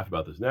and I laugh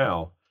about this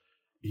now.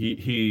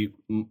 He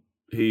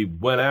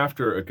went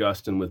after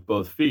Augustine with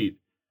both feet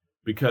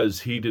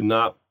because he did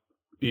not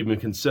even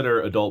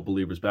consider adult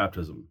believers'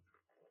 baptism.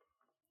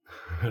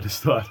 I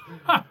just thought,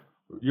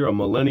 you're a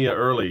millennia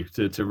early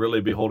to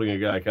really be holding a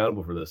guy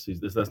accountable for this.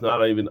 That's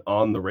not even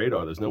on the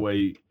radar. There's no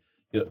way.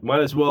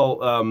 Might as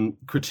well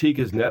critique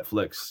his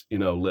Netflix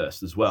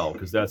list as well,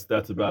 because that's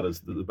about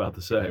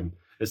the same.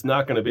 It's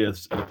not going to be a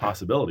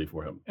possibility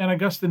for him. And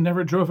Augustine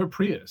never drove a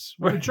Prius.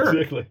 What a jerk.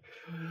 Exactly.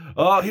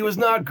 Oh, he was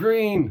not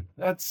green.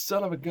 That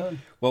son of a gun.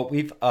 Well,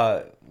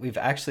 we've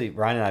actually,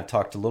 Ryan and I have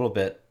talked a little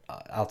bit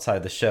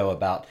outside the show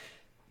about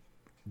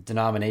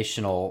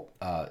denominational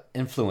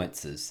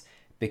influences,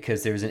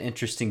 because there's an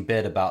interesting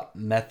bit about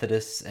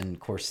Methodists, and of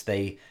course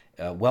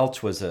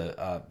Welch was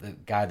the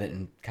guy that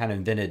kind of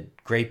invented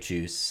grape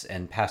juice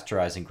and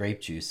pasteurizing grape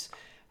juice.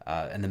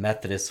 And the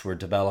Methodists were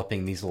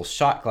developing these little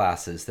shot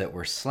glasses that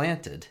were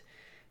slanted,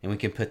 and we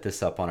can put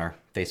this up on our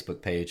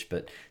Facebook page,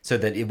 but so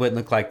that it wouldn't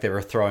look like they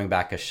were throwing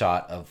back a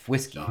shot of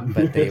whiskey,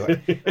 but they were.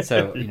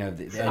 So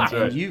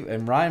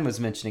and Ryan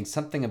was mentioning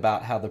something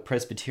about how the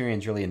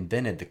Presbyterians really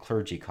invented the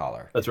clergy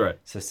collar. That's right.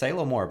 So say a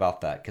little more about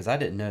that, because I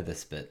didn't know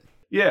this bit.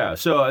 Yeah.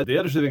 So the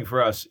interesting thing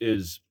for us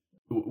is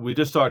we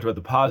just talked about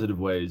the positive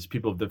ways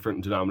people of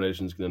different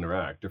denominations can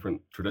interact,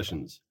 different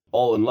traditions,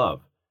 all in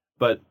love.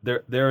 But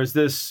there is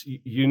this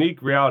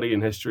unique reality in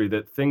history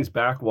that things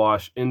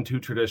backwash into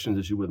traditions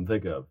that you wouldn't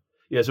think of.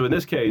 Yeah, so in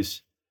this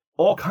case,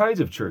 all kinds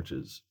of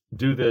churches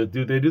do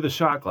the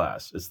shot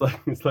glass. It's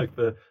like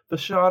the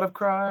shot of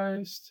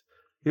Christ.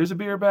 Here's a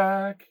beer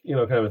back,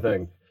 kind of a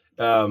thing.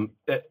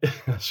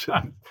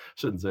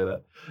 Shouldn't say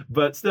that,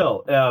 but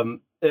still,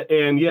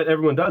 and yet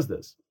everyone does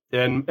this.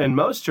 And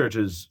most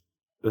churches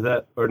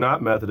that are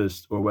not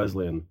Methodist or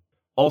Wesleyan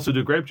also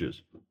do grape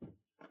juice.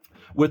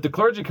 With the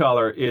clergy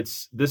collar,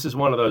 this is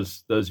one of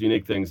those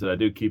unique things that I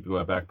do keep in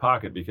my back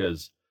pocket,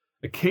 because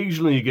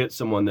occasionally you get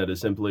someone that is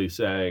simply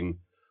saying,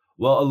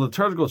 well, a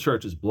liturgical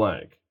church is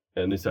blank,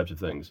 and these types of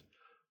things.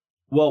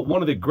 Well,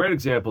 one of the great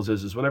examples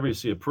is whenever you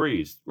see a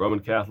priest, Roman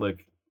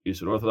Catholic,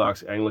 Eastern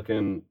Orthodox,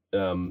 Anglican,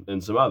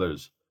 and some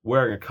others,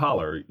 wearing a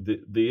collar,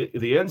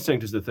 the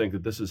instinct is to think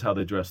that this is how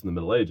they dressed in the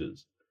Middle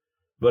Ages.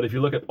 But if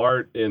you look at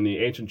art in the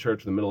ancient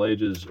church in the Middle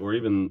Ages, or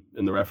even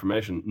in the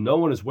Reformation, no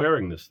one is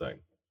wearing this thing.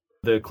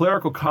 The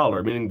clerical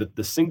collar, meaning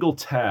the single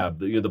tab,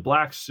 the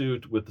black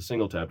suit with the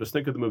single tab. Just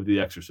think of the movie The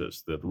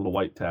Exorcist, the little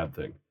white tab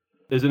thing,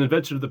 is an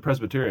invention of the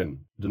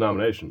Presbyterian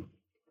denomination.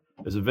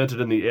 It was invented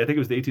in I think it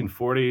was the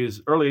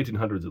 1840s, early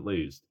 1800s at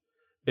least.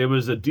 It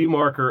was a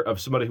demarker of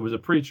somebody who was a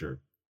preacher.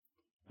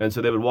 And so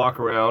they would walk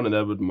around and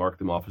that would mark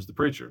them off as the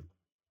preacher.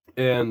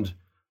 And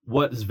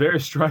what is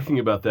very striking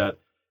about that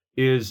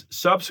is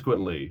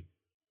subsequently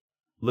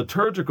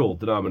liturgical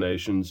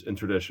denominations and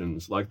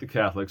traditions like the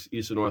Catholics,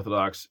 Eastern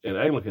Orthodox, and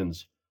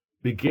Anglicans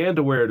began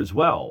to wear it as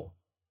well.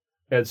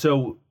 And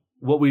so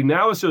what we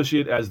now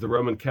associate as the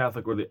Roman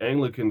Catholic or the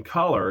Anglican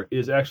collar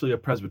is actually a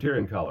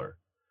Presbyterian collar.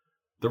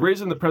 The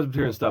reason the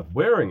Presbyterians stopped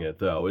wearing it,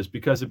 though, is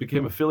because it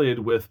became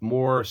affiliated with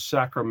more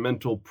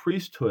sacramental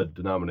priesthood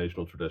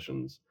denominational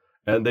traditions,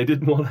 and they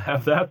didn't want to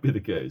have that be the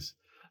case.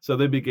 So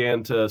they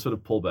began to sort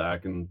of pull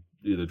back and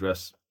either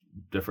dress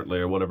differently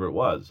or whatever it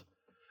was.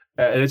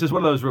 And it's just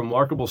one of those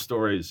remarkable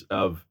stories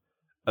of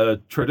a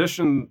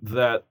tradition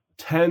that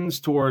tends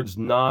towards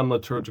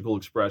non-liturgical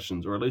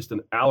expressions, or at least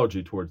an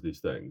allergy towards these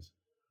things,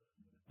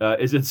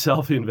 is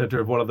itself the inventor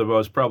of one of the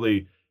most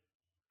probably,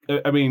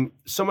 I mean,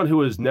 someone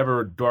who has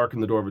never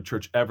darkened the door of a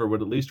church ever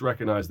would at least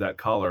recognize that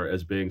collar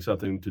as being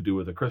something to do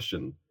with a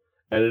Christian.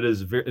 And it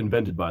is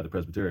invented by the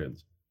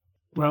Presbyterians.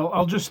 Well,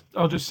 I'll just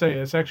say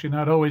it's actually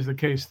not always the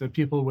case that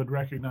people would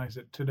recognize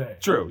it today.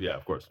 True, yeah,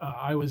 of course.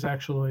 I was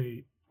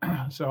actually,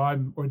 so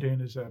I'm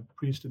ordained as a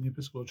priest in the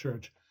Episcopal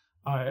Church,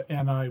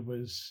 and I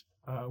was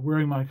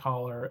wearing my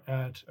collar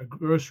at a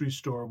grocery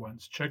store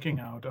once, checking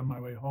out on my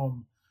way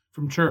home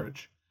from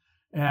church,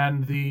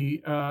 and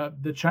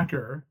the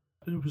checker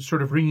was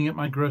sort of ringing at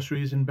my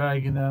groceries and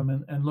bagging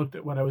them, and looked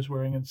at what I was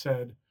wearing and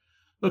said,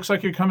 "Looks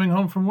like you're coming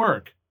home from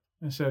work."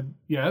 I said,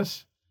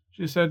 "Yes."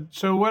 She said,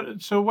 "So what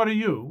are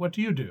you? What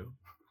do you do?"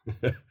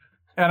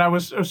 And I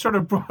was sort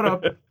of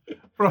brought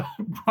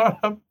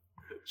up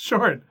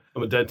short.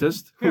 I'm a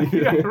dentist.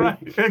 Yeah, right.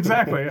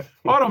 Exactly.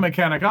 Auto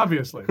mechanic,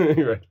 obviously.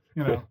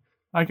 Right.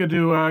 I could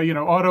do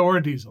auto or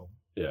diesel.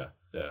 Yeah.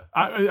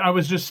 I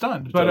was just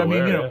stunned. But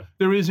Aware, I mean,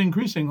 there is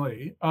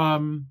increasingly,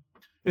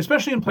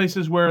 especially in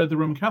places where the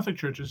Roman Catholic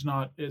Church is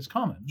not as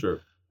common.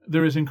 Sure.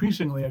 There is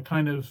increasingly a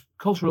kind of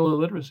cultural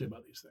illiteracy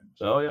about these things.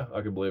 Oh yeah,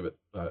 I can believe it.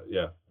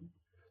 Yeah.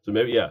 So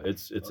maybe,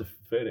 it's a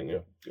fading, yeah.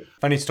 Good.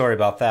 Funny story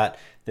about that.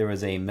 There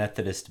was a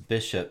Methodist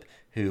bishop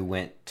who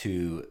went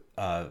to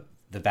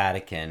the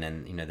Vatican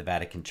and, the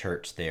Vatican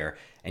Church there,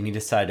 and he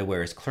decided to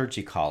wear his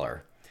clergy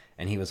collar.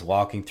 And he was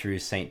walking through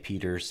St.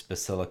 Peter's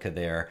Basilica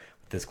there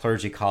with his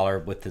clergy collar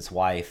with his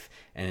wife,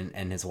 and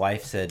his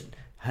wife said,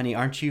 "Honey,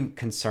 aren't you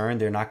concerned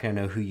they're not going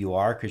to know who you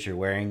are because you're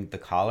wearing the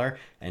collar?"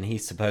 And he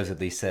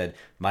supposedly said,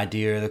 "My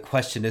dear, the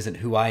question isn't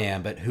who I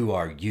am, but who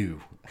are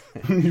you?"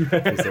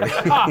 That's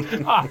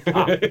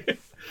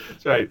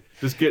right.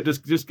 Just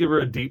give her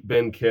a deep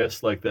bend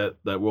kiss like that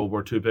World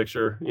War II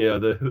picture. Yeah,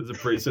 the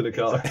priest in a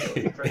collar.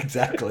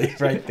 Exactly,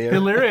 right there.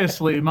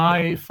 Hilariously,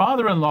 my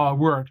father-in-law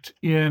worked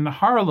in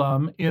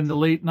Harlem in the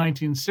late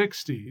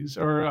 1960s,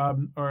 or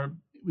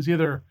it was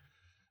either,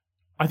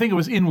 I think it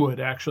was Inwood,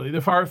 actually,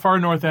 the far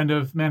north end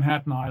of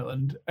Manhattan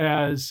Island,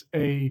 as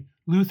a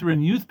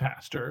Lutheran youth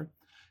pastor,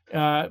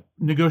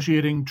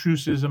 negotiating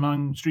truces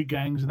among street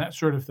gangs and that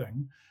sort of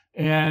thing.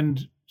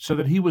 And so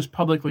that he was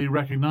publicly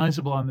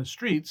recognizable on the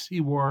streets,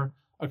 he wore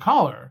a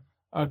collar,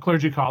 a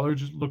clergy collar,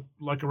 just looked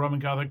like a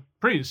Roman Catholic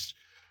priest.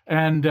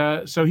 And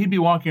so he'd be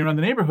walking around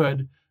the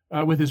neighborhood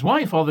with his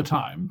wife all the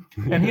time,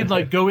 and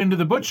he'd go into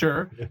the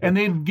butcher, and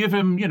they'd give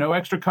him,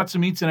 extra cuts of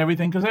meats and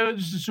everything, because they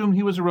just assumed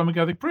he was a Roman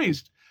Catholic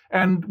priest,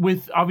 and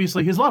with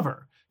obviously his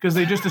lover, because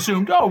they just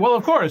assumed, oh, well,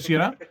 of course,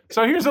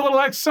 So here's a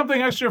little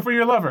something extra for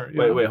your lover.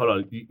 Wait, hold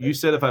on. You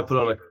said if I put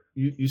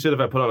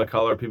on a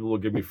collar, people will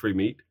give me free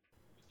meat?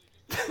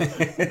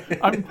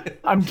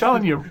 I'm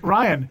telling you,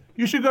 Ryan,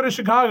 you should go to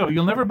Chicago.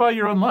 You'll never buy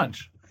your own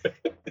lunch.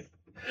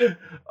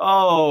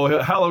 Oh,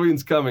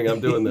 Halloween's coming. I'm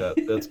doing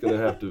that. That's going to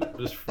have to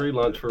just free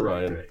lunch for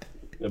Ryan.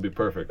 That'd be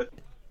perfect.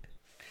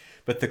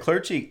 But the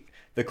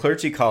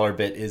clergy collar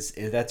bit is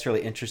that's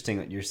really interesting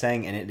what you're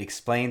saying, and it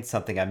explains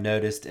something I've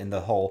noticed in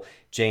the whole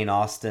Jane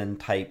Austen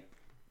type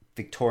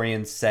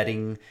Victorian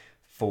setting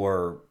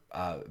for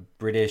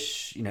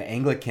British,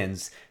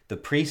 Anglicans. The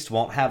priest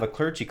won't have a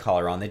clergy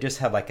collar on. They just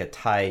have a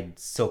tied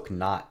silk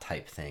knot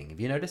type thing. Have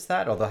you noticed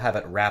that? Or they'll have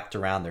it wrapped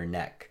around their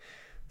neck,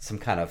 some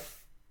kind of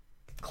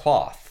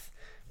cloth.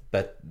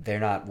 But they're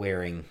not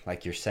wearing,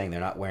 like you're saying, they're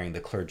not wearing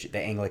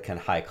the Anglican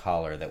high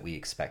collar that we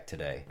expect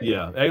today.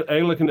 Yeah,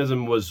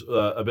 Anglicanism was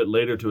a bit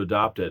later to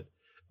adopt it.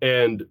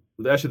 And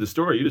actually the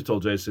story you just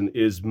told, Jason,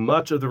 is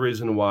much of the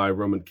reason why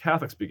Roman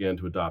Catholics began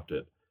to adopt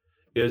it,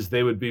 is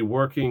they would be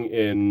working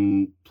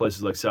in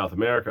places like South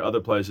America, other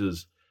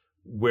places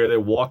where they're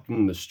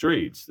walking the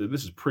streets.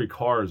 This is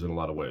pre-cars in a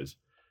lot of ways.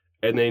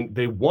 And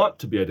they want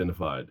to be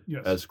identified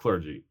as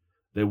clergy.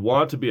 They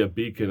want to be a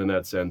beacon in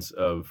that sense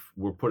of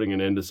we're putting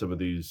an end to some of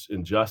these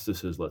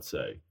injustices, let's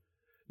say.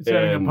 It's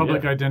having a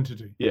public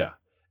identity. Yeah.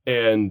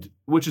 And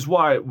which is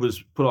why it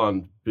was put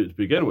on to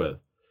begin with.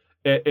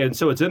 And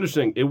so it's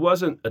interesting. It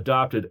wasn't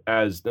adopted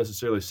as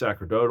necessarily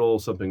sacerdotal,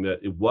 something that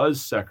it was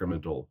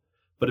sacramental,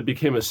 but it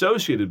became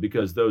associated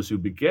because those who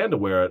began to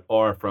wear it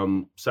are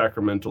from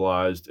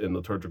sacramentalized and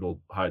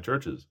liturgical high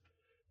churches.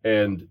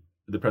 And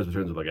the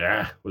Presbyterians are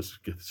like, let's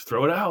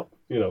throw it out.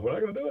 We're not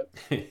going to do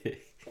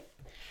it.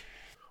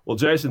 Well,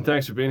 Jason,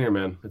 thanks for being here,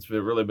 man. It's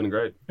really been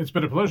great. It's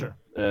been a pleasure.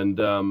 And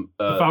the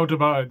Fout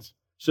abides.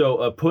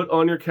 So put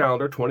on your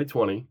calendar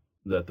 2020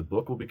 that the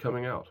book will be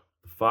coming out.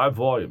 5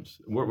 volumes.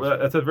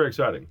 That's very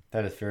exciting.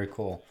 That is very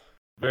cool.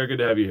 Very good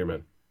to have you here,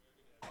 man.